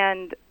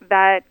 And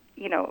that,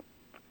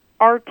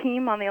 our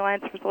team on the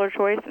Alliance for Solar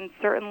Choice, and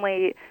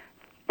certainly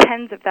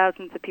tens of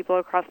thousands of people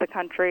across the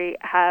country,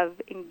 have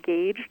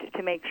engaged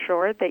to make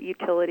sure that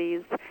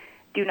utilities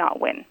do not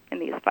win in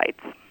these fights.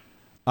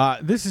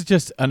 This is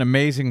just an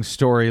amazing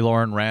story,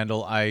 Lauren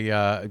Randall.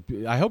 I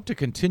hope to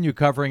continue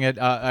covering it.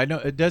 I know,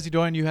 Desi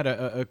Doyen, you had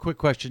a quick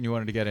question you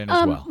wanted to get in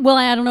as well. Well,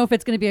 I don't know if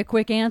it's going to be a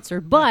quick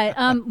answer, but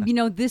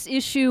this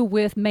issue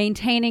with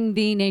maintaining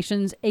the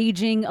nation's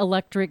aging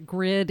electric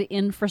grid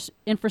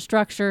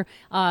infrastructure,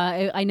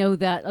 I know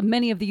that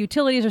many of the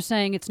utilities are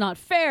saying it's not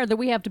fair that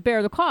we have to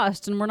bear the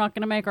costs and we're not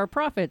going to make our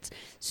profits.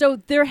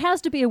 So there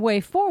has to be a way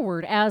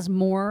forward as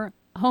more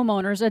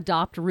homeowners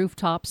adopt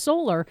rooftop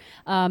solar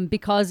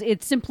because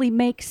it simply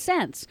makes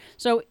sense.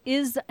 So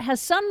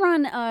has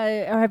Sunrun,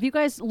 or have you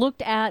guys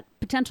looked at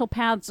potential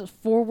paths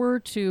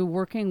forward to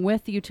working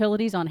with the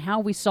utilities on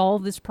how we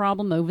solve this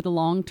problem over the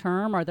long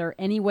term? Are there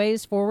any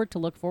ways forward to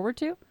look forward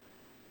to?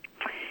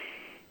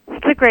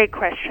 It's a great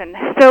question.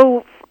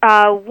 So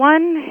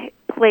one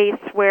place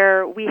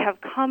where we have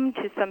come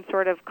to some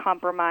sort of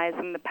compromise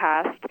in the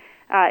past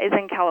is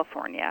in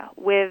California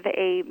with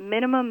a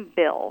minimum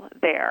bill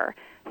there.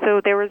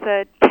 So there was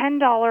a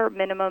 $10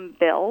 minimum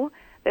bill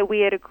that we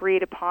had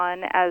agreed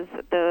upon as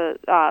the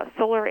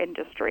solar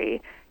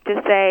industry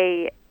to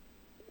say,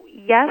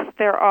 yes,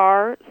 there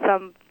are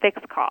some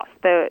fixed costs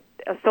that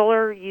a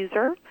solar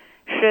user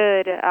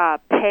should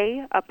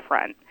pay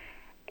upfront.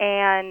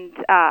 And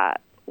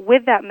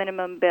with that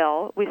minimum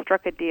bill, we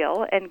struck a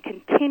deal and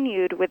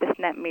continued with this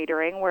net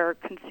metering where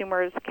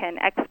consumers can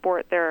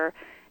export their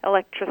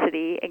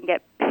electricity and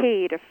get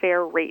paid a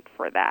fair rate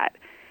for that.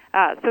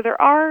 So there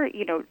are,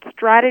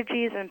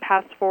 strategies and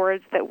paths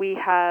forwards that we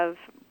have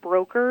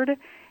brokered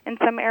in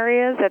some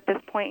areas. At this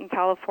point in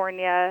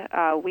California,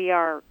 we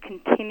are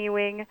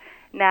continuing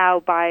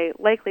now by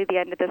likely the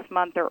end of this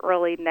month or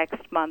early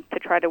next month to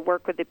try to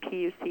work with the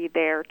PUC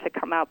there to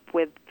come up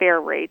with fair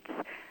rates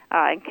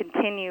and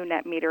continue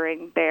net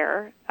metering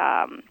there.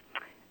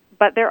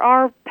 But there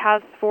are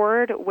paths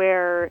forward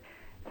where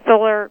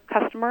solar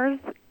customers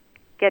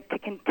get to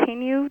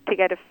continue to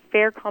get a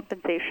fair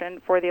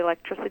compensation for the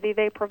electricity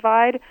they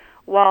provide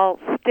while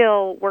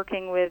still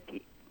working with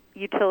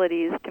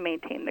utilities to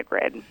maintain the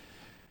grid.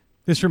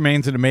 This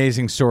remains an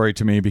amazing story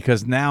to me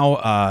because now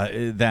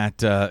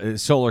that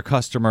solar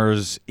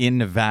customers in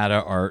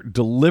Nevada are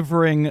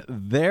delivering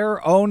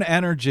their own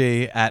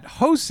energy at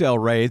wholesale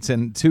rates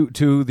and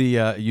to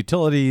the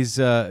utilities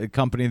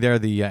company there,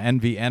 the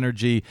NV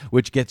Energy,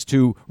 which gets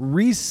to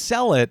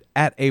resell it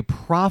at a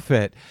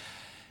profit.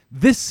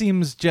 This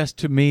seems just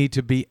to me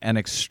to be an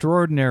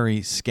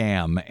extraordinary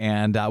scam.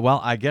 And,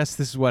 I guess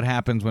this is what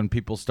happens when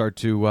people start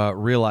to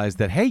realize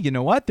that, hey, you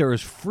know what? There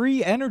is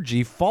free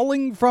energy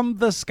falling from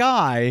the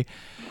sky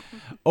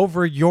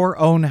over your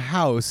own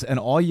house, and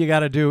all you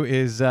got to do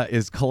is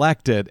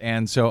collect it.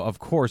 And so, of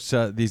course,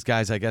 these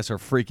guys, I guess, are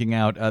freaking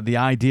out. The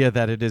idea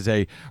that it is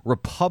a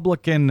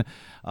Republican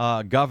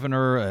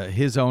governor,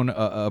 his own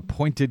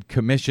appointed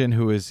commission,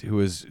 who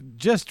is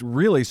just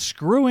really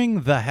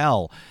screwing the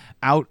hell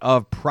out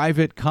of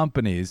private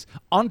companies,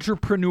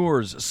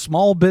 entrepreneurs,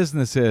 small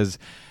businesses,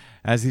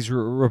 as these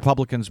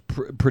Republicans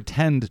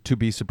pretend to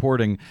be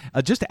supporting,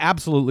 just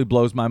absolutely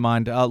blows my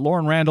mind.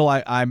 Lauren Randall,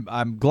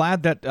 I'm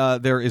glad that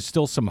there is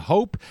still some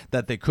hope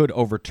that they could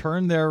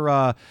overturn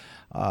the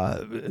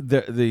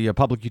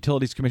Public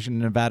Utilities Commission in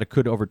Nevada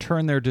could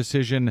overturn their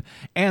decision,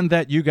 and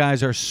that you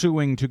guys are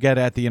suing to get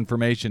at the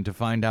information to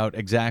find out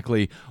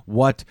exactly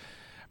what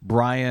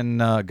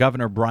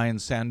Governor Brian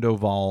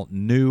Sandoval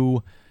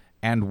knew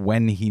and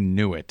when he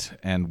knew it,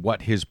 and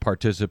what his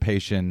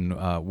participation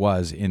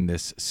was in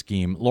this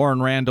scheme.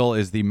 Lauren Randall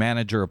is the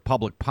manager of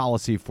public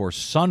policy for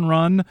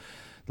Sunrun,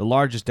 the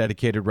largest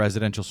dedicated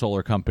residential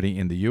solar company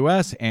in the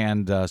U.S.,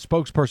 and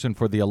spokesperson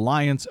for the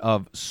Alliance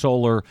of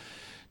Solar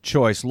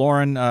Choice.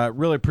 Lauren,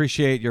 really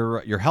appreciate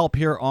your help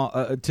here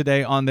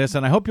today on this,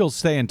 and I hope you'll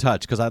stay in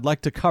touch, because I'd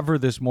like to cover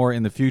this more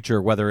in the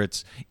future, whether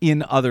it's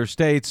in other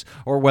states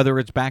or whether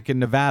it's back in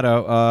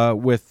Nevada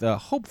with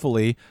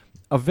hopefully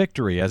a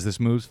victory as this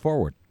moves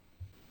forward.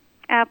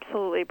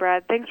 Absolutely,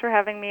 Brad. Thanks for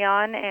having me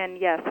on. And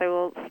yes, I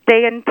will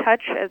stay in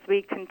touch as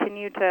we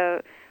continue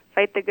to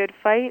fight the good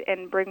fight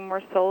and bring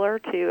more solar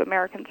to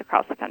Americans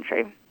across the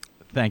country.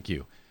 Thank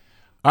you.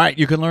 All right,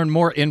 you can learn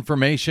more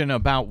information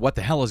about what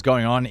the hell is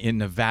going on in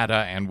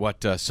Nevada and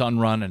what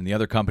Sunrun and the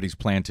other companies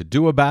plan to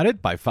do about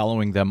it by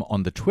following them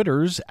on the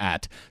Twitters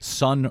at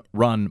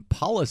Sunrun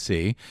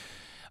Policy.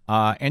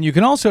 And you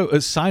can also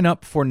sign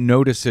up for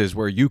notices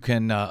where you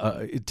can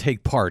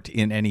take part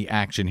in any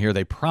action here.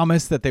 They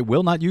promise that they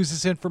will not use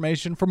this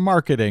information for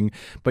marketing,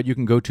 but you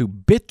can go to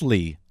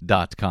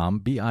bit.ly.com,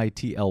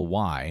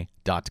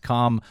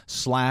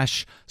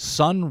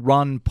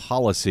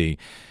 bit.ly.com/sunrunpolicy,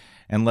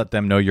 and let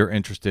them know you're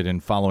interested in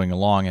following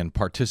along and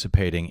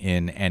participating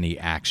in any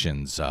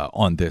actions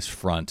on this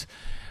front.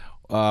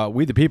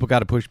 We the people got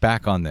to push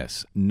back on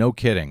this. No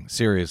kidding.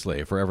 Seriously,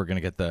 if we're ever going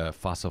to get the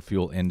fossil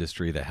fuel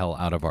industry the hell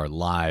out of our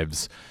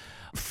lives.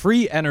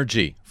 Free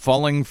energy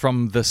falling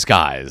from the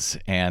skies.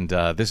 And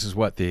this is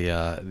what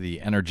the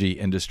energy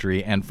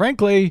industry and,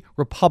 frankly,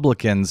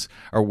 Republicans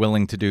are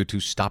willing to do to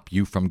stop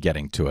you from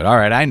getting to it. All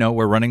right, I know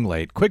we're running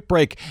late. Quick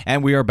break,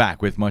 and we are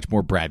back with much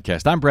more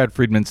BradCast. I'm Brad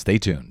Friedman. Stay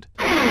tuned.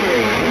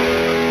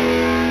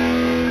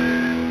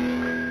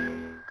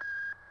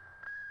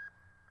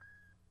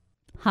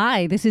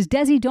 Hi, this is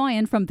Desi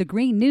Doyen from the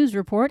Green News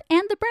Report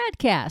and the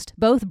BradCast,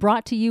 both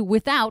brought to you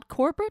without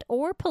corporate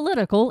or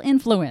political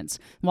influence.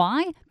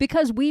 Why?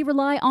 Because we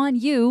rely on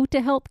you to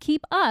help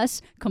keep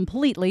us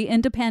completely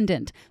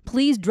independent.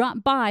 Please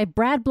drop by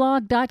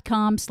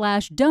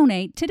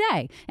bradblog.com/donate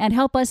today and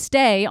help us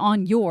stay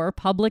on your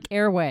public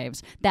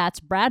airwaves. That's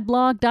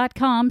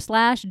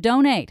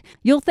bradblog.com/donate.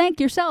 You'll thank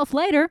yourself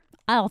later.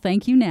 I'll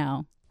thank you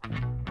now.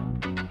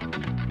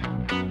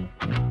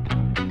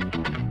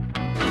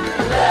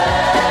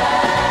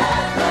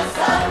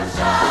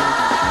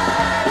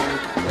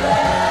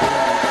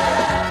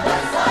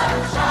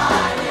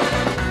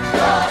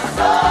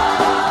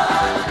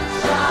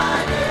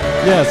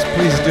 Yes,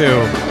 please do.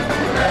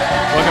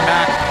 Welcome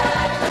back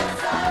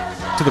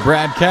to the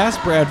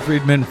BradCast. Brad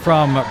Friedman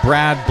from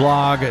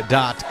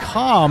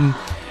bradblog.com.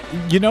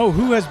 You know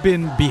who has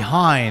been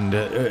behind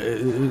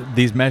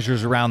these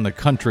measures around the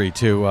country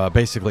to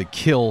basically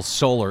kill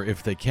solar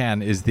if they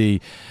can is the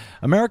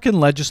American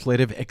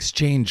Legislative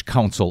Exchange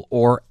Council,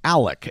 or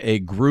ALEC,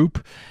 a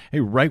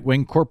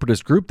right-wing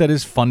corporatist group that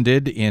is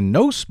funded in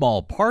no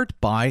small part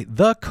by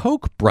the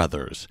Koch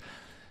brothers.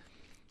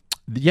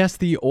 Yes,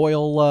 the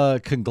oil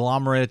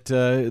conglomerate,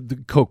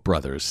 the Koch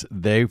brothers.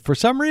 They, for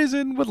some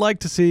reason, would like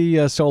to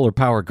see solar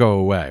power go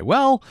away.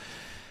 Well,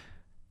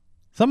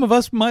 some of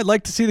us might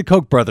like to see the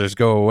Koch brothers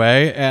go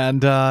away,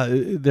 and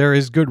there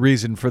is good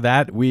reason for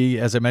that. We,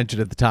 as I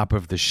mentioned at the top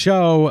of the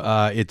show,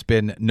 it's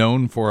been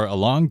known for a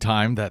long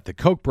time that the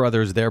Koch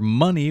brothers, their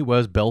money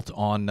was built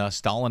on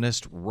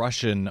Stalinist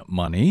Russian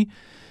money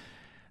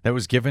that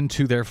was given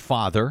to their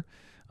father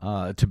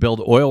to build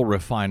oil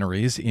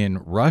refineries in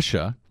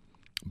Russia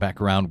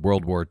back around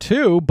World War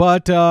II.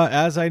 But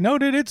as I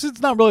noted, it's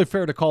not really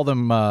fair to call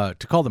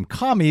them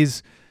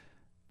commies.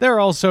 They're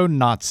also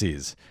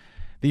Nazis.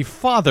 The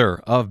father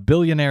of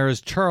billionaires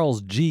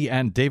Charles G.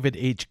 and David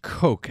H.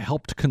 Koch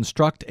helped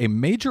construct a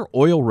major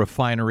oil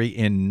refinery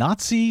in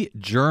Nazi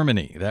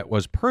Germany that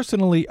was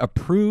personally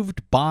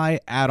approved by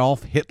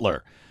Adolf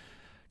Hitler.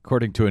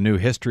 According to a new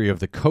history of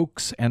the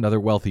Kochs and other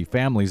wealthy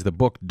families, the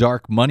book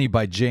Dark Money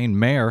by Jane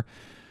Mayer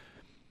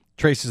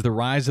traces the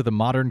rise of the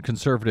modern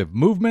conservative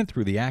movement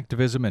through the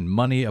activism and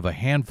money of a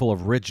handful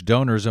of rich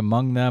donors,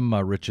 among them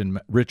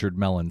Richard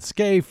Mellon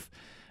Scaife,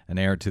 an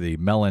heir to the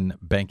Mellon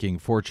banking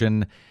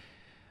fortune,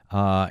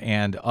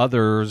 and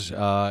others,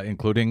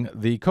 including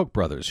the Koch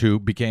brothers, who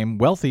became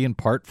wealthy in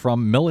part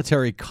from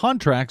military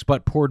contracts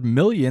but poured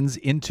millions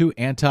into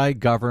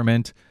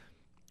anti-government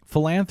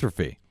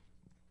philanthropy.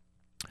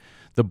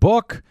 The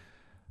book,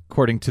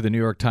 according to the New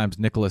York Times,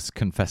 Nicholas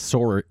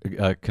Confessori?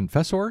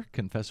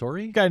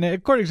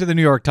 According to the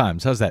New York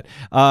Times, how's that?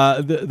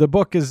 The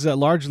book is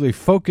largely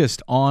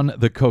focused on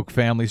the Koch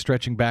family,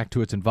 stretching back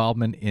to its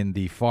involvement in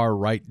the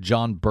far-right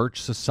John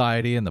Birch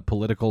Society and the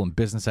political and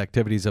business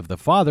activities of the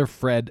father,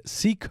 Fred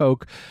C.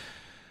 Koch,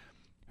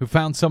 who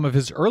found some of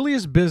his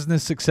earliest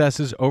business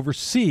successes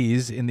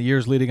overseas in the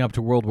years leading up to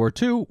World War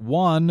II.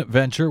 One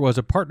venture was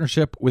a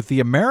partnership with the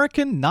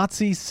American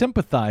Nazi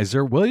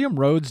sympathizer William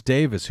Rhodes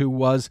Davis,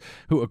 who,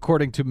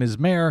 according to Ms.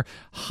 Mayer,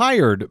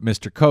 hired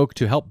Mr. Koch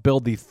to help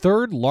build the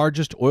third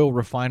largest oil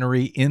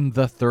refinery in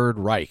the Third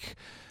Reich,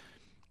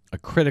 a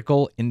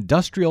critical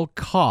industrial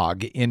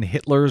cog in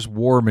Hitler's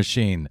war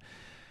machine.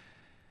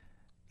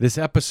 This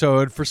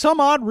episode, for some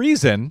odd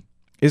reason,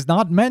 is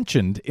not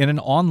mentioned in an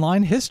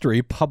online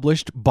history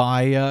published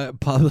by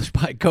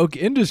Koch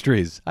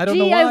Industries. I don't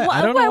know why.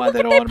 I don't know why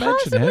they don't want to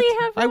mention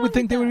it. I would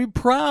think they would be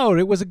proud.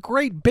 It was a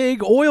great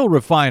big oil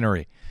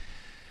refinery.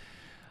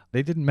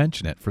 They didn't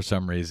mention it for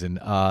some reason.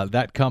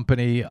 That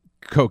company,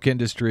 Koch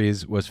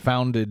Industries, was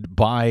founded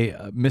by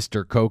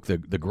Mr. Koch, the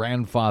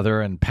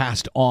grandfather, and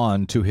passed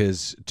on to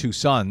his two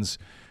sons,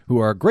 who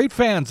are great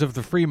fans of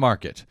the free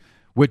market,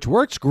 which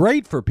works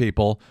great for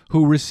people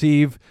who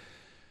receive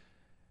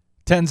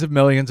tens of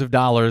millions of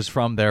dollars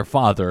from their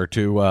father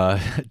to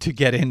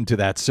get into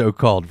that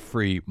so-called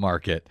free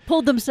market.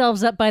 Pulled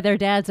themselves up by their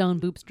dad's own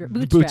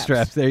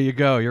bootstraps. There you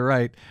go. You're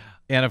right.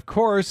 And of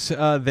course,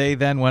 they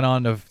then went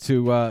on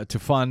to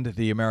fund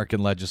the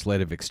American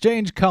Legislative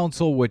Exchange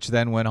Council, which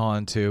then went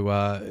on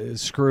to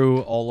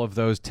screw all of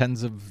those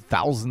tens of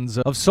thousands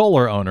of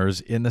solar owners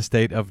in the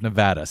state of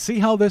Nevada. See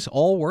how this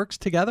all works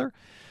together?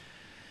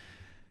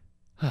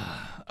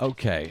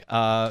 Okay.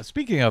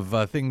 Speaking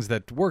of things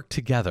that work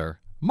together,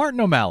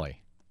 Martin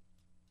O'Malley.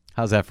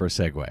 How's that for a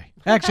segue?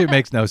 Actually, it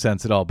makes no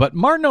sense at all. But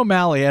Martin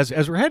O'Malley, as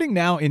we're heading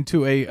now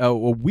into a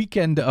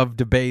weekend of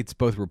debates,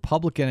 both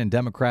Republican and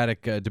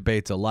Democratic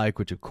debates alike,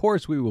 which, of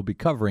course, we will be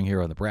covering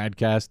here on the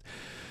BradCast,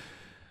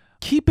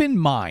 keep in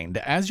mind,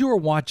 as you are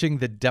watching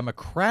the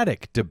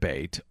Democratic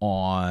debate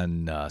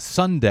on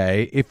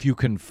Sunday, if you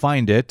can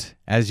find it,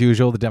 as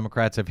usual, the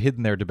Democrats have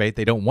hidden their debate.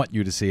 They don't want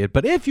you to see it.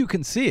 But if you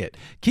can see it,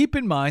 keep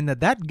in mind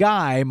that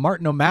guy,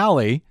 Martin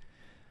O'Malley,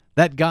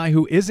 that guy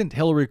who isn't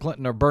Hillary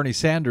Clinton or Bernie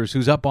Sanders,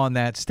 who's up on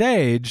that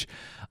stage,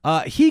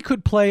 he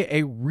could play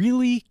a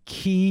really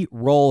key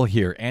role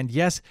here. And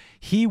yes,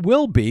 he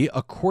will be,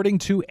 according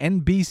to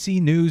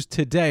NBC News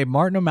today.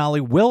 Martin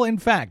O'Malley will, in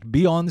fact,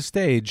 be on the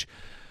stage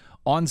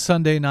on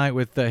Sunday night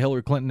with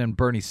Hillary Clinton and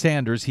Bernie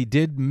Sanders. He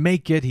did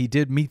make it. He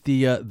did meet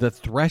the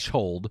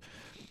threshold,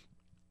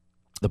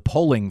 the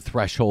polling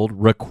threshold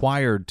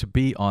required to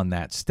be on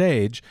that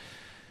stage.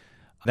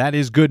 That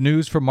is good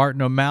news for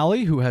Martin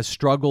O'Malley, who has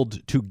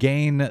struggled to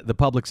gain the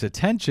public's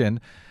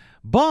attention,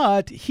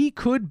 but he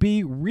could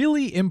be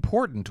really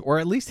important, or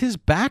at least his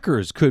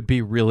backers could be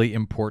really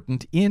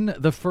important in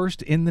the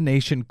First in the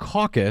Nation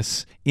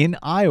caucus in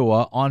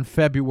Iowa on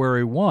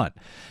February 1.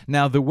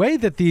 Now, the way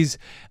that these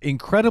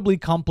incredibly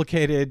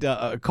complicated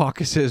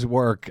caucuses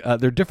work,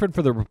 they're different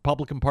for the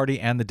Republican Party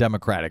and the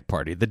Democratic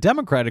Party. The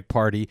Democratic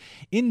Party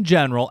in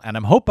general, and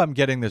I hope I'm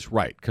getting this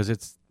right because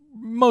it's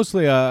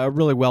mostly a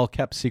really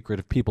well-kept secret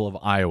of people of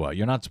Iowa.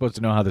 You're not supposed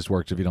to know how this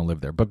works if you don't live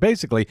there. But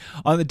basically,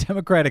 on the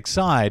Democratic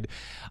side,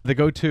 they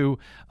go to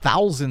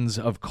thousands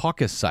of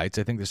caucus sites.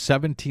 I think there's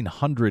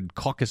 1,700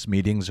 caucus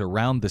meetings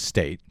around the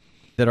state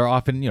that are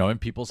often, in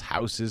people's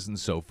houses and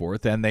so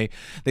forth. And they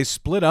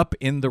split up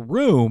in the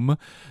room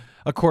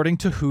according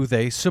to who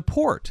they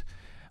support.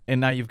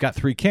 And now you've got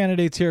three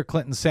candidates here,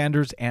 Clinton,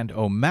 Sanders, and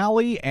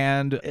O'Malley.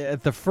 And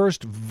at the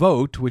first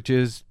vote, which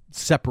is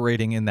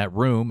separating in that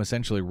room,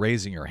 essentially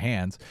raising your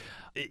hands,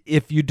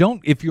 if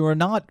you are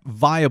not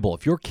viable,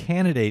 if your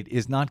candidate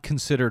is not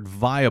considered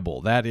viable,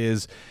 that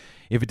is,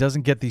 if it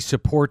doesn't get the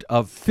support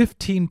of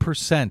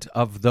 15%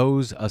 of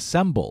those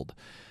assembled,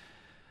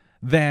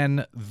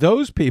 then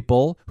those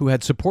people who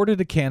had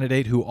supported a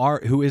candidate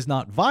who is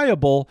not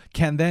viable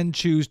can then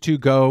choose to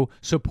go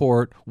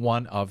support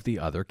one of the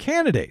other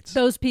candidates.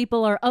 Those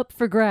people are up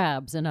for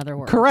grabs, in other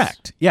words.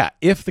 Correct. Yeah,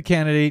 if the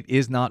candidate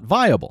is not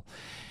viable.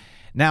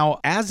 Now,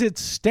 as it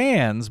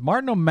stands,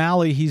 Martin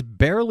O'Malley, he's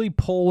barely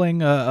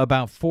polling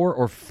about 4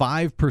 or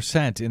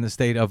 5% in the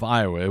state of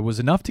Iowa. It was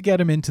enough to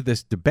get him into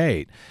this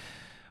debate,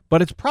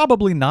 but it's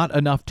probably not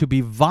enough to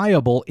be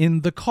viable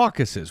in the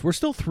caucuses. We're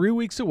still 3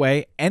 weeks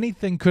away.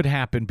 Anything could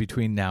happen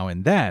between now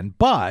and then.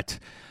 But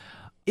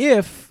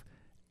if,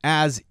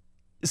 as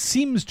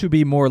seems to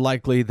be more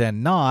likely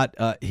than not,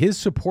 his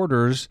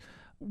supporters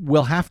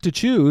will have to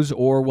choose,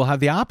 or will have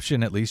the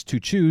option at least to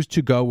choose,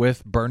 to go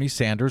with Bernie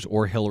Sanders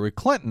or Hillary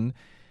Clinton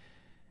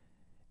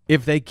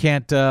if they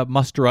can't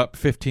muster up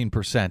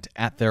 15%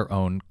 at their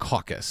own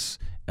caucus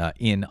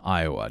in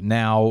Iowa.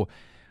 Now,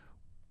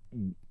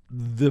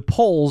 the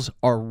polls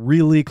are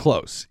really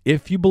close.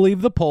 If you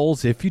believe the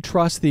polls, if you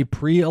trust the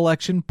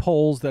pre-election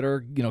polls that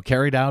are,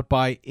 carried out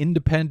by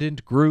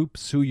independent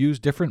groups who use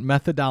different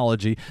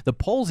methodology, the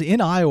polls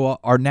in Iowa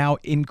are now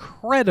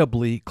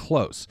incredibly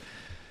close.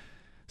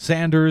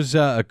 Sanders,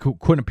 a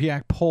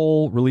Quinnipiac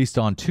poll released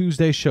on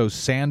Tuesday shows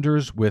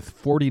Sanders with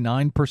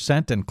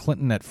 49% and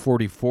Clinton at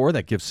 44%.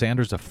 That gives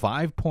Sanders a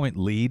 5-point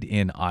lead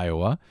in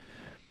Iowa.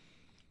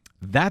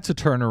 That's a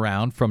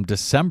turnaround from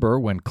December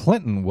when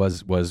Clinton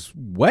was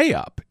way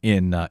up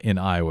in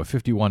Iowa,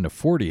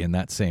 51-40 in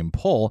that same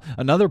poll.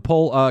 Another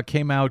poll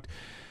came out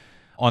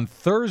on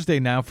Thursday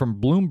now from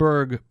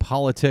Bloomberg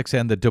Politics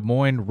and the Des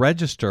Moines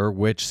Register,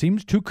 which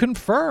seems to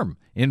confirm,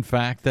 in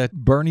fact, that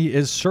Bernie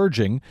is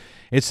surging.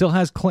 It still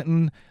has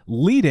Clinton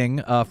leading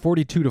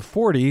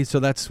 42-40, so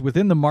that's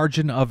within the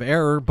margin of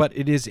error, but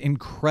it is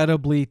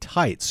incredibly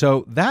tight.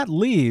 So that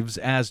leaves,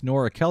 as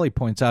Nora Kelly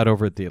points out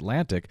over at The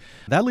Atlantic,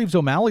 that leaves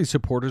O'Malley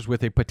supporters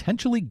with a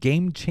potentially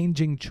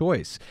game-changing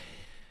choice.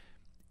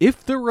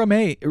 If the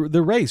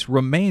race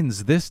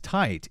remains this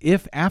tight,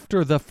 if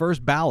after the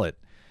first ballot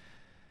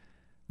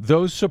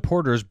those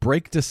supporters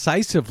break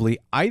decisively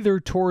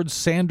either towards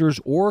Sanders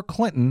or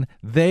Clinton,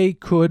 they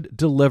could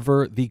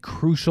deliver the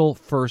crucial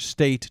first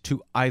state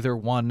to either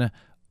one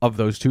of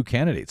those two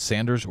candidates,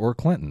 Sanders or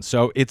Clinton.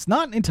 So it's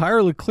not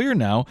entirely clear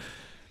now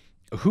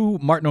who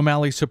Martin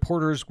O'Malley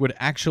supporters would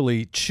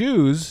actually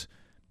choose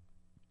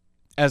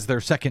as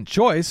their second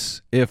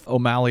choice if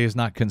O'Malley is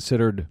not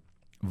considered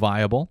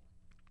viable.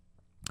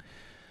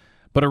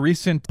 But a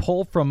recent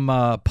poll from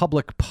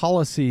Public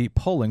Policy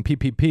Polling,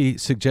 PPP,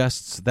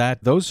 suggests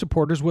that those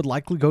supporters would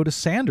likely go to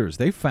Sanders.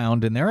 They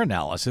found in their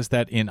analysis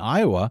that in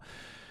Iowa,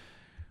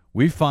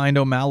 we find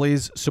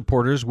O'Malley's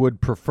supporters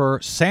would prefer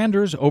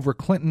Sanders over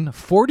Clinton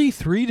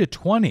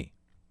 43-20,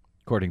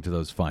 according to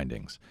those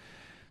findings.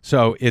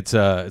 So it's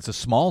a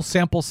small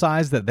sample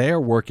size that they are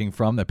working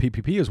from, that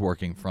PPP is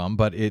working from,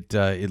 but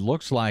it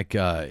looks like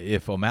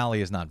if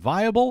O'Malley is not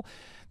viable,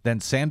 then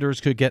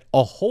Sanders could get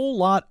a whole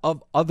lot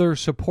of other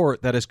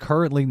support that is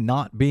currently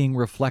not being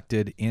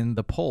reflected in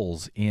the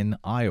polls in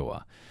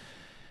Iowa.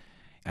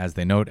 As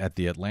they note at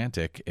The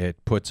Atlantic,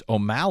 it puts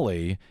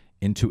O'Malley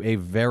into a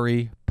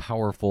very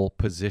powerful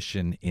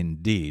position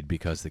indeed,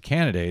 because the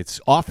candidates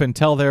often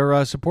tell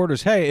their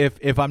supporters, hey,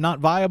 if I'm not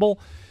viable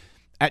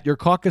at your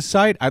caucus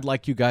site, I'd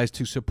like you guys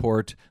to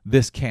support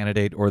this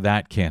candidate or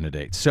that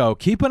candidate. So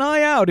keep an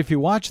eye out if you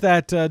watch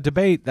that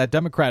debate, that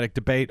Democratic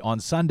debate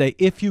on Sunday,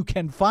 if you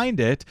can find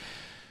it.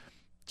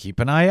 Keep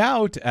an eye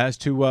out as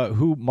to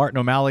who Martin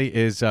O'Malley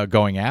is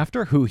going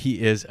after, who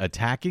he is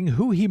attacking,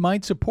 who he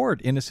might support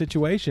in a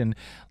situation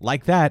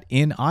like that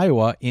in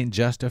Iowa in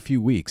just a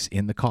few weeks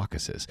in the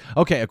caucuses.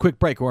 Okay, a quick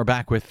break. We're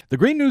back with the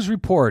Green News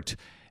Report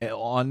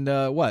on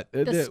what?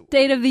 The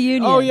State of the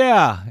Union. Oh,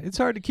 yeah. It's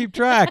hard to keep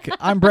track.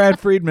 I'm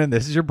Brad Friedman.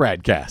 This is your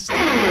BradCast.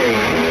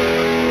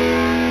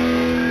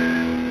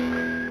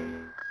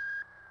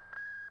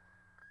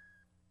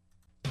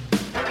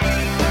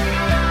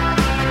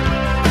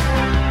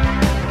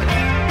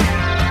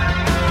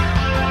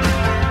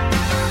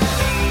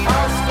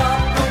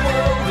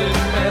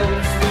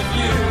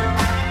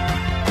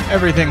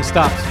 Everything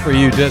stops for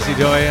you, Desi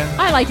Doyen.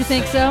 I like to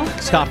think so.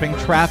 Stopping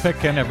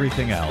traffic and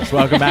everything else.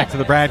 Welcome back to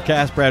the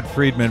BradCast. Brad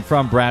Friedman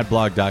from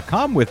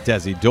BradBlog.com with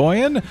Desi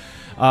Doyen.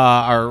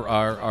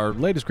 Our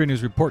latest Green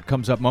News Report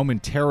comes up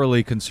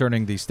momentarily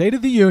concerning the State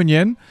of the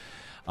Union,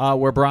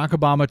 where Barack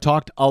Obama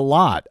talked a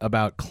lot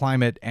about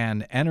climate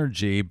and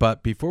energy.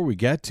 But before we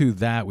get to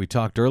that, we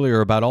talked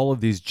earlier about all of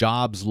these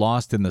jobs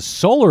lost in the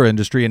solar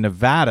industry in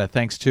Nevada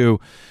thanks to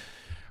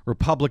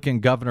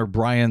Republican Governor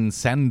Brian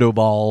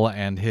Sandoval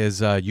and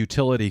his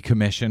utility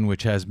commission,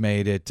 which has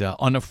made it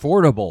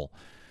unaffordable,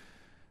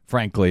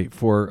 frankly,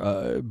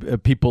 for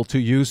people to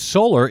use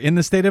solar in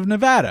the state of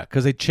Nevada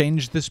because they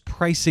changed this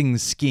pricing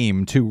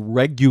scheme to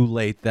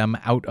regulate them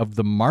out of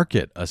the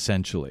market,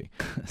 essentially.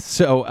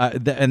 So,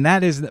 and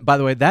that is, by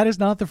the way, that is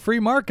not the free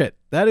market.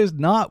 That is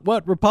not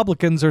what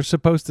Republicans are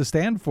supposed to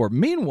stand for.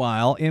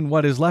 Meanwhile, in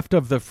what is left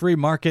of the free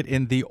market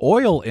in the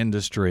oil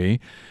industry,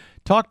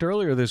 talked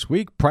earlier this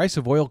week, price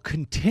of oil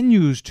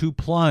continues to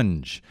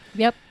plunge.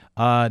 Yep.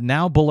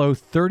 Now below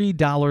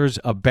 $30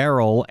 a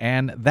barrel,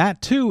 and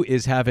that too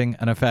is having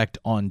an effect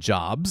on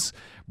jobs.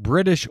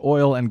 British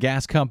oil and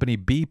gas company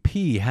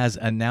BP has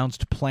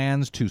announced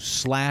plans to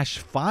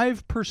slash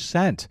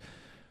 5%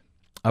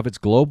 of its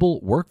global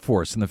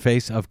workforce in the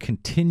face of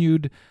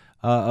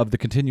the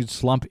continued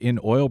slump in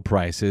oil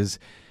prices.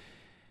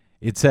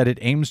 It said it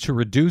aims to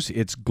reduce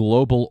its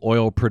global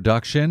oil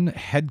production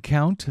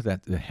headcount.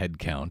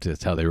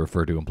 That's how they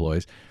refer to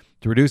employees.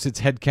 To reduce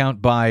its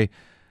headcount by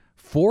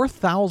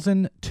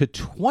 4,000 to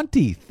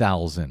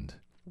 20,000.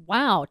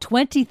 Wow,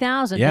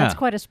 20,000. Yeah. That's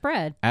quite a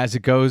spread. As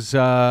it undergoes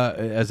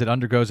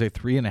a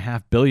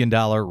 $3.5 billion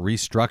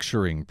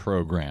restructuring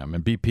program,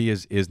 and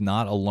BP is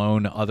not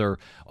alone. Other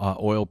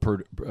oil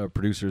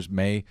producers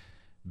may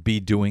be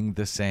doing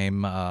the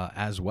same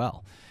as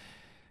well.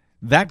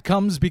 That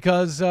comes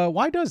because,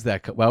 why does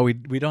that? Well, we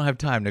don't have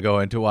time to go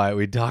into why.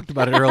 We talked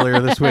about it earlier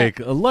this week.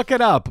 Look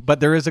it up. But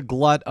there is a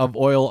glut of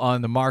oil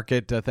on the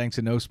market, thanks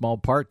in no small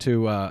part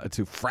to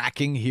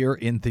fracking here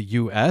in the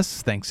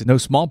U.S., thanks in no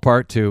small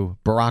part to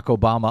Barack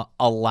Obama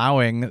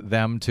allowing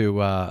them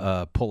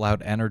to pull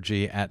out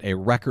energy at a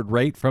record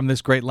rate from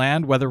this great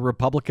land, whether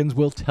Republicans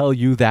will tell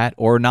you that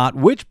or not,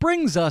 which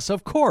brings us,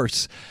 of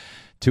course,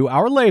 to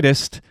our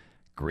latest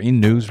Green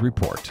News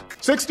Report.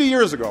 60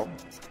 years ago,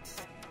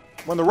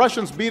 when the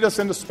Russians beat us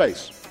into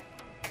space,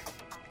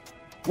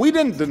 we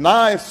didn't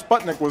deny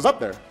Sputnik was up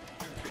there.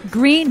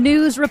 Green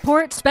News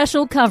Report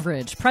special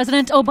coverage.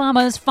 President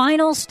Obama's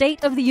final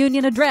State of the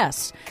Union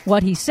address.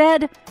 What he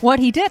said, what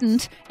he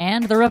didn't,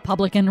 and the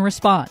Republican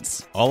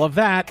response. All of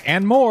that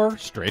and more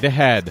straight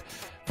ahead.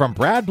 From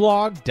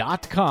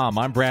BradBlog.com,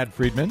 I'm Brad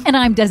Friedman. And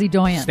I'm Desi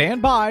Doyen.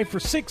 Stand by for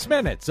 6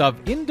 minutes of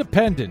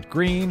independent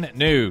green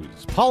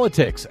news,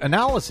 politics,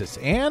 analysis,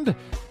 and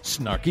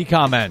snarky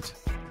comment.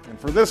 And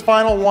for this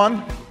final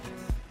one,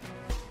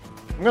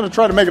 I'm going to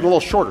try to make it a little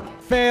shorter.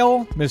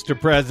 Fail, Mr.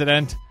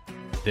 President.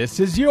 This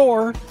is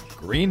your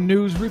Green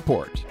News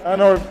Report. I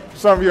know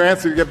some of you are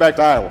antsy to get back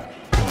to Iowa.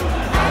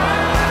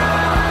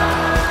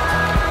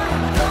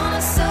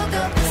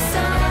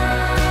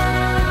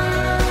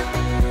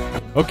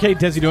 Okay,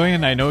 Desi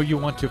Doyen, I know you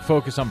want to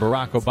focus on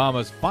Barack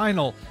Obama's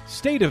final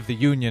State of the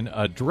Union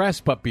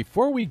address, but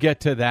before we get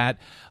to that,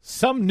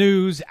 some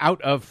news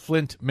out of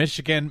Flint,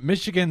 Michigan.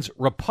 Michigan's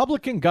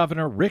Republican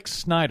Governor Rick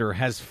Snyder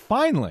has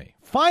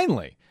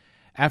finally,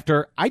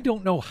 after I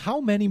don't know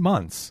how many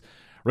months,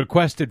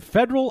 requested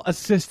federal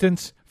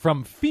assistance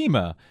from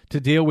FEMA to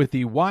deal with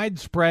the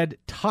widespread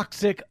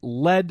toxic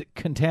lead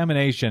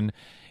contamination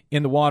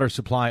in the water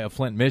supply of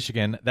Flint,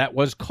 Michigan that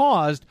was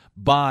caused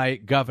by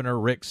Governor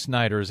Rick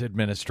Snyder's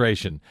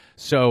administration.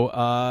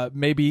 So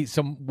maybe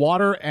some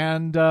water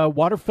and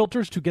water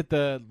filters to get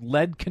the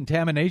lead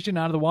contamination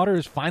out of the water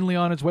is finally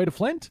on its way to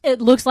Flint?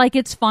 It looks like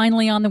it's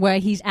finally on the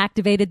way. He's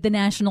activated the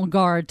National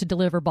Guard to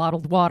deliver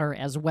bottled water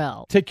as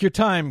well. Take your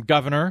time,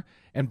 Governor.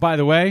 And by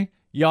the way,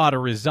 you ought to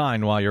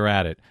resign while you're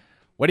at it.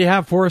 What do you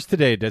have for us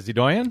today, Desi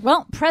Doyen?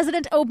 Well,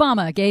 President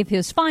Obama gave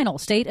his final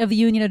State of the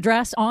Union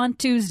address on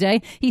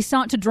Tuesday. He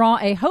sought to draw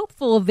a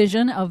hopeful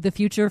vision of the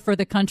future for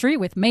the country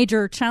with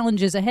major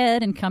challenges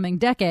ahead in coming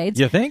decades.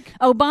 You think?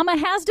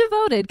 Obama has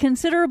devoted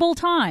considerable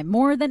time,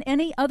 more than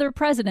any other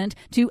president,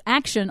 to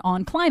action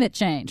on climate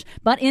change.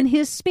 But in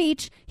his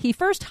speech, he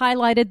first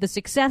highlighted the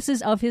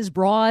successes of his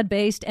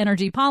broad-based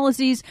energy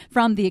policies,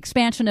 from the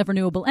expansion of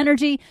renewable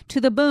energy to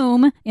the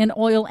boom in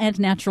oil and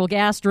natural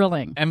gas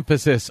drilling.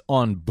 Emphasis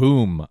on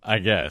boom, I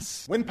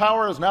guess. Wind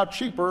power is now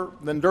cheaper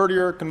than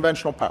dirtier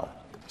conventional power.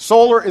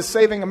 Solar is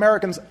saving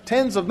Americans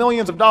tens of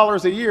millions of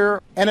dollars a year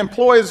and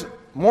employs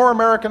more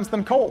Americans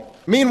than coal.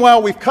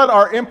 Meanwhile, we've cut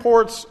our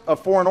imports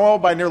of foreign oil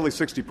by nearly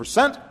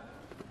 60%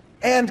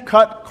 and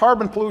cut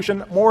carbon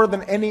pollution more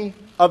than any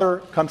other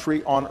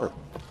country on earth.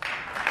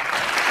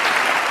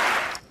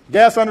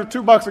 Gas under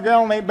 $2 a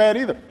gallon ain't bad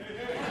either.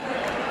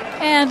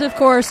 And, of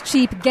course,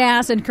 cheap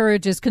gas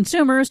encourages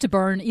consumers to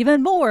burn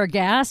even more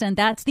gas, and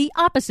that's the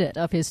opposite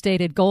of his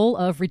stated goal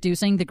of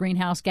reducing the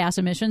greenhouse gas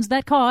emissions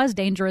that cause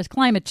dangerous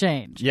climate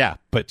change. Yeah,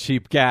 but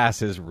cheap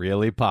gas is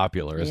really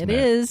popular, isn't it? It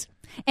is.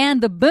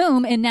 And the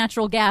boom in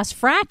natural gas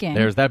fracking,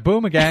 there's that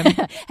boom again,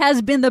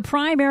 has been the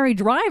primary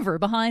driver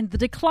behind the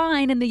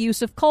decline in the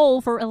use of coal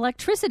for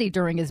electricity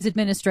during his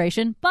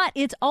administration, but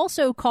it's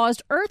also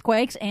caused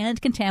earthquakes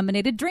and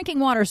contaminated drinking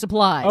water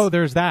supplies. Oh,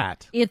 there's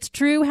that. It's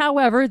true,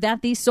 however,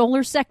 that the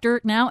solar sector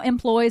now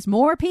employs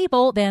more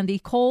people than the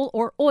coal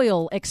or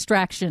oil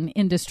extraction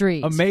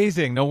industries.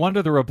 Amazing. No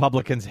wonder the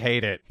Republicans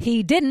hate it.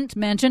 He didn't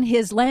mention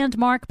his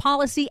landmark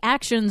policy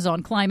actions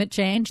on climate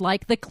change,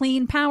 like the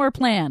Clean Power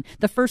Plan,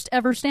 the first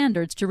ever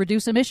standards to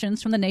reduce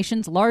emissions from the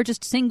nation's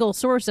largest single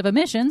source of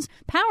emissions,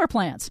 power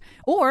plants,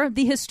 or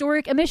the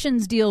historic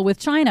emissions deal with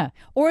China,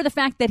 or the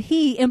fact that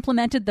he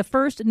implemented the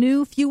first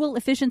new fuel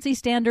efficiency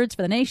standards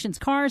for the nation's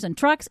cars and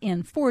trucks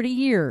in 40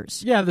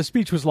 years. Yeah, the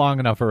speech was long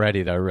enough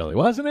already, though, really,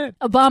 wasn't it?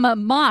 Obama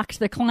mocked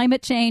the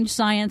climate change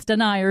science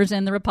deniers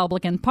in the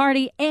Republican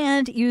Party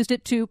and used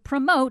it to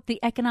promote the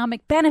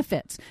economic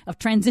benefits of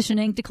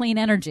transitioning to clean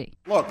energy.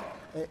 Look,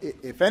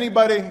 if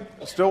anybody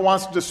still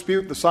wants to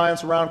dispute the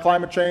science around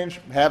climate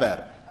change, have at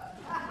it.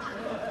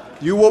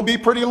 You will be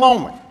pretty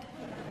lonely,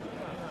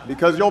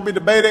 because you'll be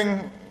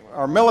debating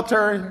our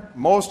military,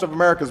 most of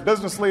America's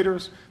business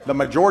leaders, the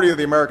majority of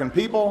the American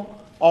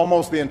people,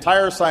 almost the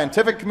entire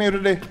scientific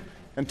community,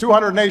 and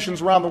 200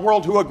 nations around the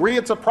world who agree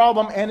it's a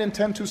problem and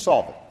intend to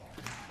solve it.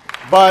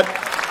 But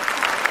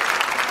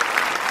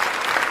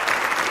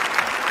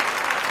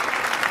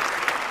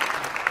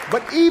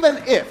even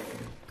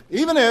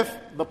if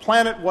the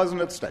planet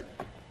wasn't at stake,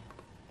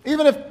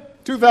 even if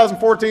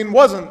 2014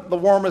 wasn't the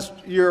warmest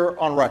year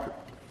on record,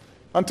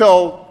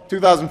 until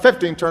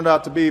 2015 turned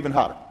out to be even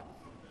hotter,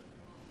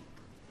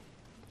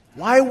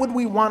 why would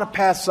we want to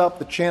pass up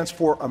the chance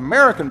for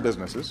American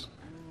businesses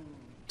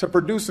to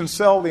produce and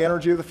sell the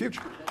energy of the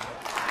future?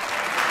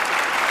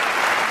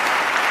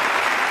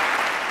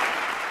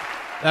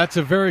 That's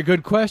a very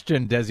good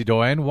question, Desi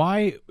Doyen.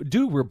 Why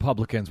do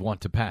Republicans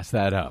want to pass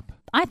that up?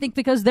 I think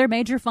because their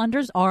major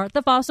funders are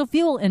the fossil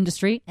fuel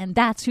industry, and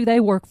that's who they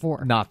work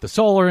for. Not the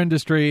solar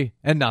industry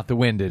and not the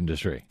wind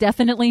industry.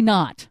 Definitely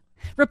not.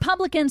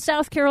 Republican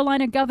South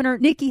Carolina Governor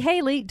Nikki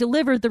Haley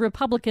delivered the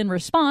Republican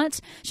response.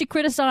 She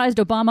criticized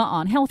Obama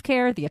on health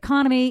care, the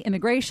economy,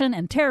 immigration,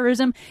 and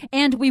terrorism.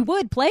 And we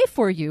would play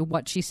for you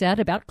what she said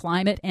about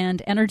climate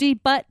and energy,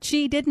 but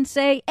she didn't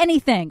say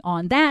anything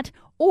on that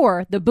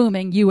or the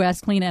booming U.S.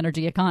 clean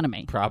energy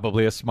economy.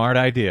 Probably a smart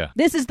idea.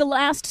 This is the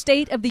last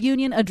State of the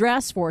Union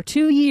address for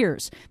 2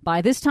 years.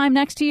 By this time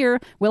next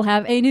year, we'll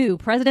have a new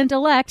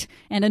president-elect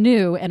and a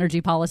new energy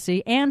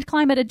policy and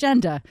climate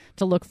agenda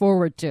to look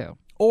forward to.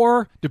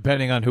 Or,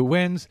 depending on who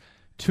wins,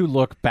 to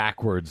look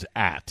backwards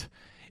at.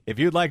 If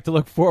you'd like to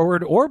look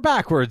forward or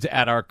backwards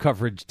at our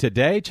coverage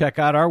today, check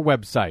out our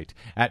website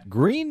at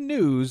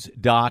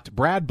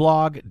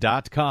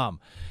greennews.bradblog.com.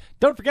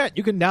 Don't forget,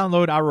 you can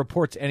download our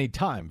reports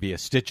anytime via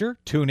Stitcher,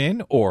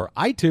 TuneIn, or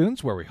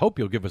iTunes, where we hope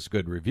you'll give us a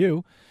good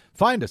review.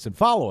 Find us and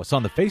follow us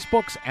on the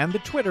Facebooks and the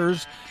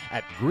Twitters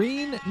at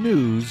Green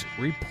News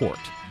Report.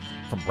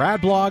 From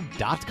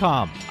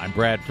bradblog.com, I'm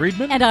Brad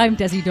Friedman. And I'm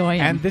Desi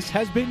Doyen. And this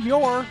has been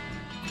your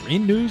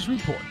Green News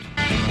Report.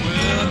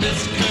 Well,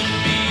 this could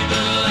be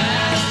the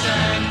last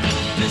time.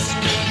 This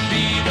could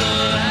be the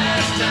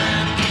last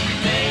time.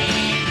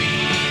 Maybe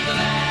the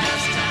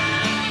last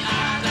time.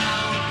 I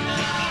don't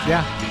know.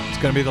 Yeah,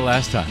 it's going to be the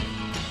last time.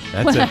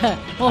 That's it.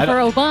 Well,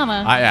 for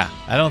Obama. I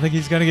don't think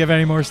he's going to give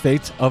any more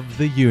states of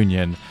the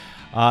union.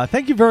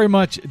 Thank you very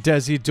much,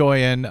 Desi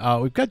Doyen.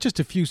 We've got just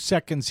a few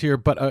seconds here,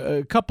 but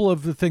a couple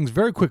of the things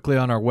very quickly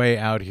on our way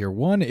out here.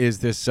 One is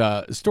this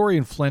story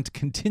in Flint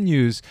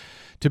continues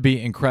to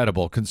be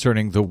incredible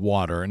concerning the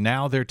water.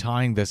 Now they're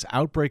tying this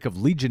outbreak of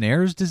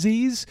Legionnaire's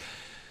disease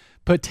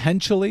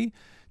potentially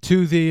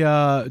to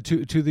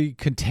the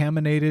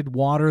contaminated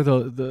water,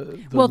 the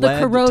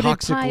corroded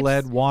toxic pipes.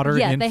 lead water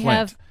in they Flint.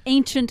 have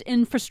ancient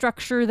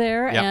infrastructure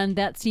there, Yep. and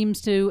that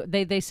seems to,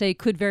 they say,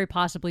 could very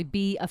possibly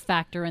be a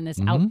factor in this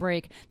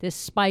outbreak, this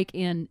spike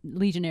in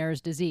Legionnaire's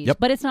disease. Yep.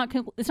 But it's not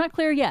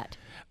clear yet.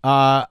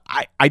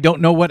 I don't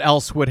know what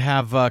else would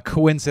have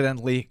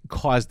coincidentally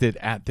caused it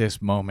at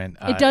this moment.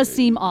 It does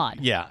seem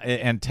odd. Yeah,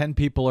 and 10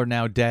 people are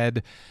now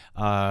dead.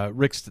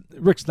 Rick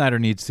Snyder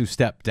needs to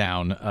step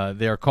down.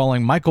 They are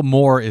calling, Michael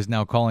Moore is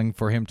now calling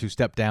for him to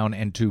step down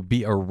and to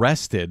be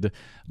arrested,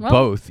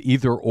 both,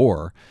 either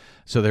or.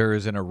 So there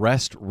is an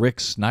arrest Rick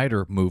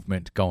Snyder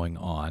movement going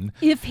on.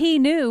 If he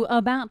knew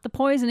about the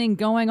poisoning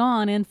going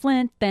on in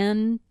Flint,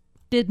 then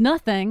did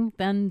nothing,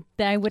 then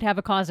they would have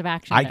a cause of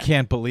action. I there.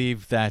 can't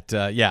believe that.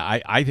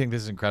 I think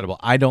this is incredible.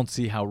 I don't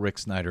see how Rick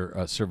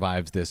Snyder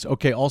survives this.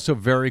 Okay, also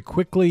very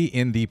quickly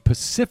in the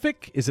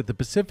Pacific, is it the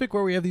Pacific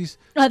where we have these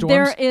storms?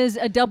 There is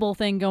a double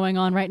thing going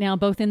on right now,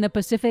 both in the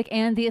Pacific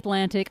and the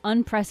Atlantic,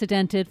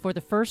 unprecedented for the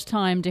first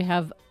time to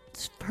have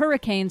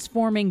hurricanes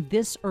forming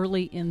this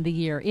early in the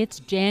year.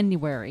 It's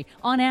January.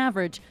 On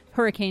average,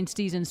 hurricane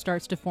season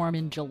starts to form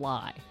in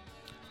July.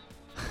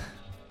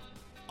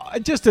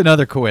 Just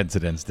another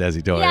coincidence,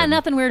 Desi Doyen. Yeah,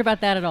 nothing weird about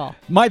that at all.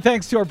 My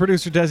thanks to our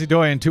producer, Desi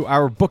Doyen, to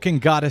our booking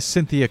goddess,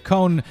 Cynthia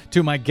Cohn,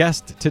 to my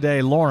guest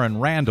today, Lauren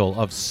Randall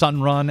of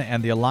Sunrun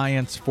and the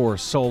Alliance for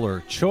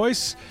Solar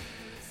Choice.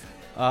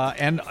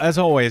 And as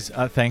always,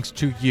 thanks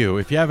to you.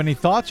 If you have any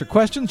thoughts or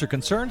questions or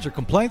concerns or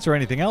complaints or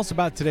anything else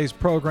about today's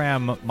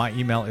program, my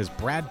email is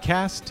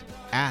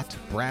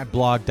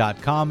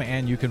bradcast@bradblog.com,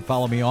 and you can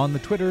follow me on the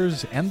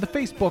Twitters and the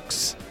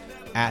Facebooks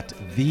at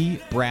The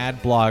Brad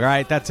Blog. All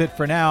right, that's it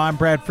for now. I'm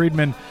Brad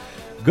Friedman.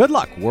 Good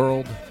luck,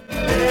 world.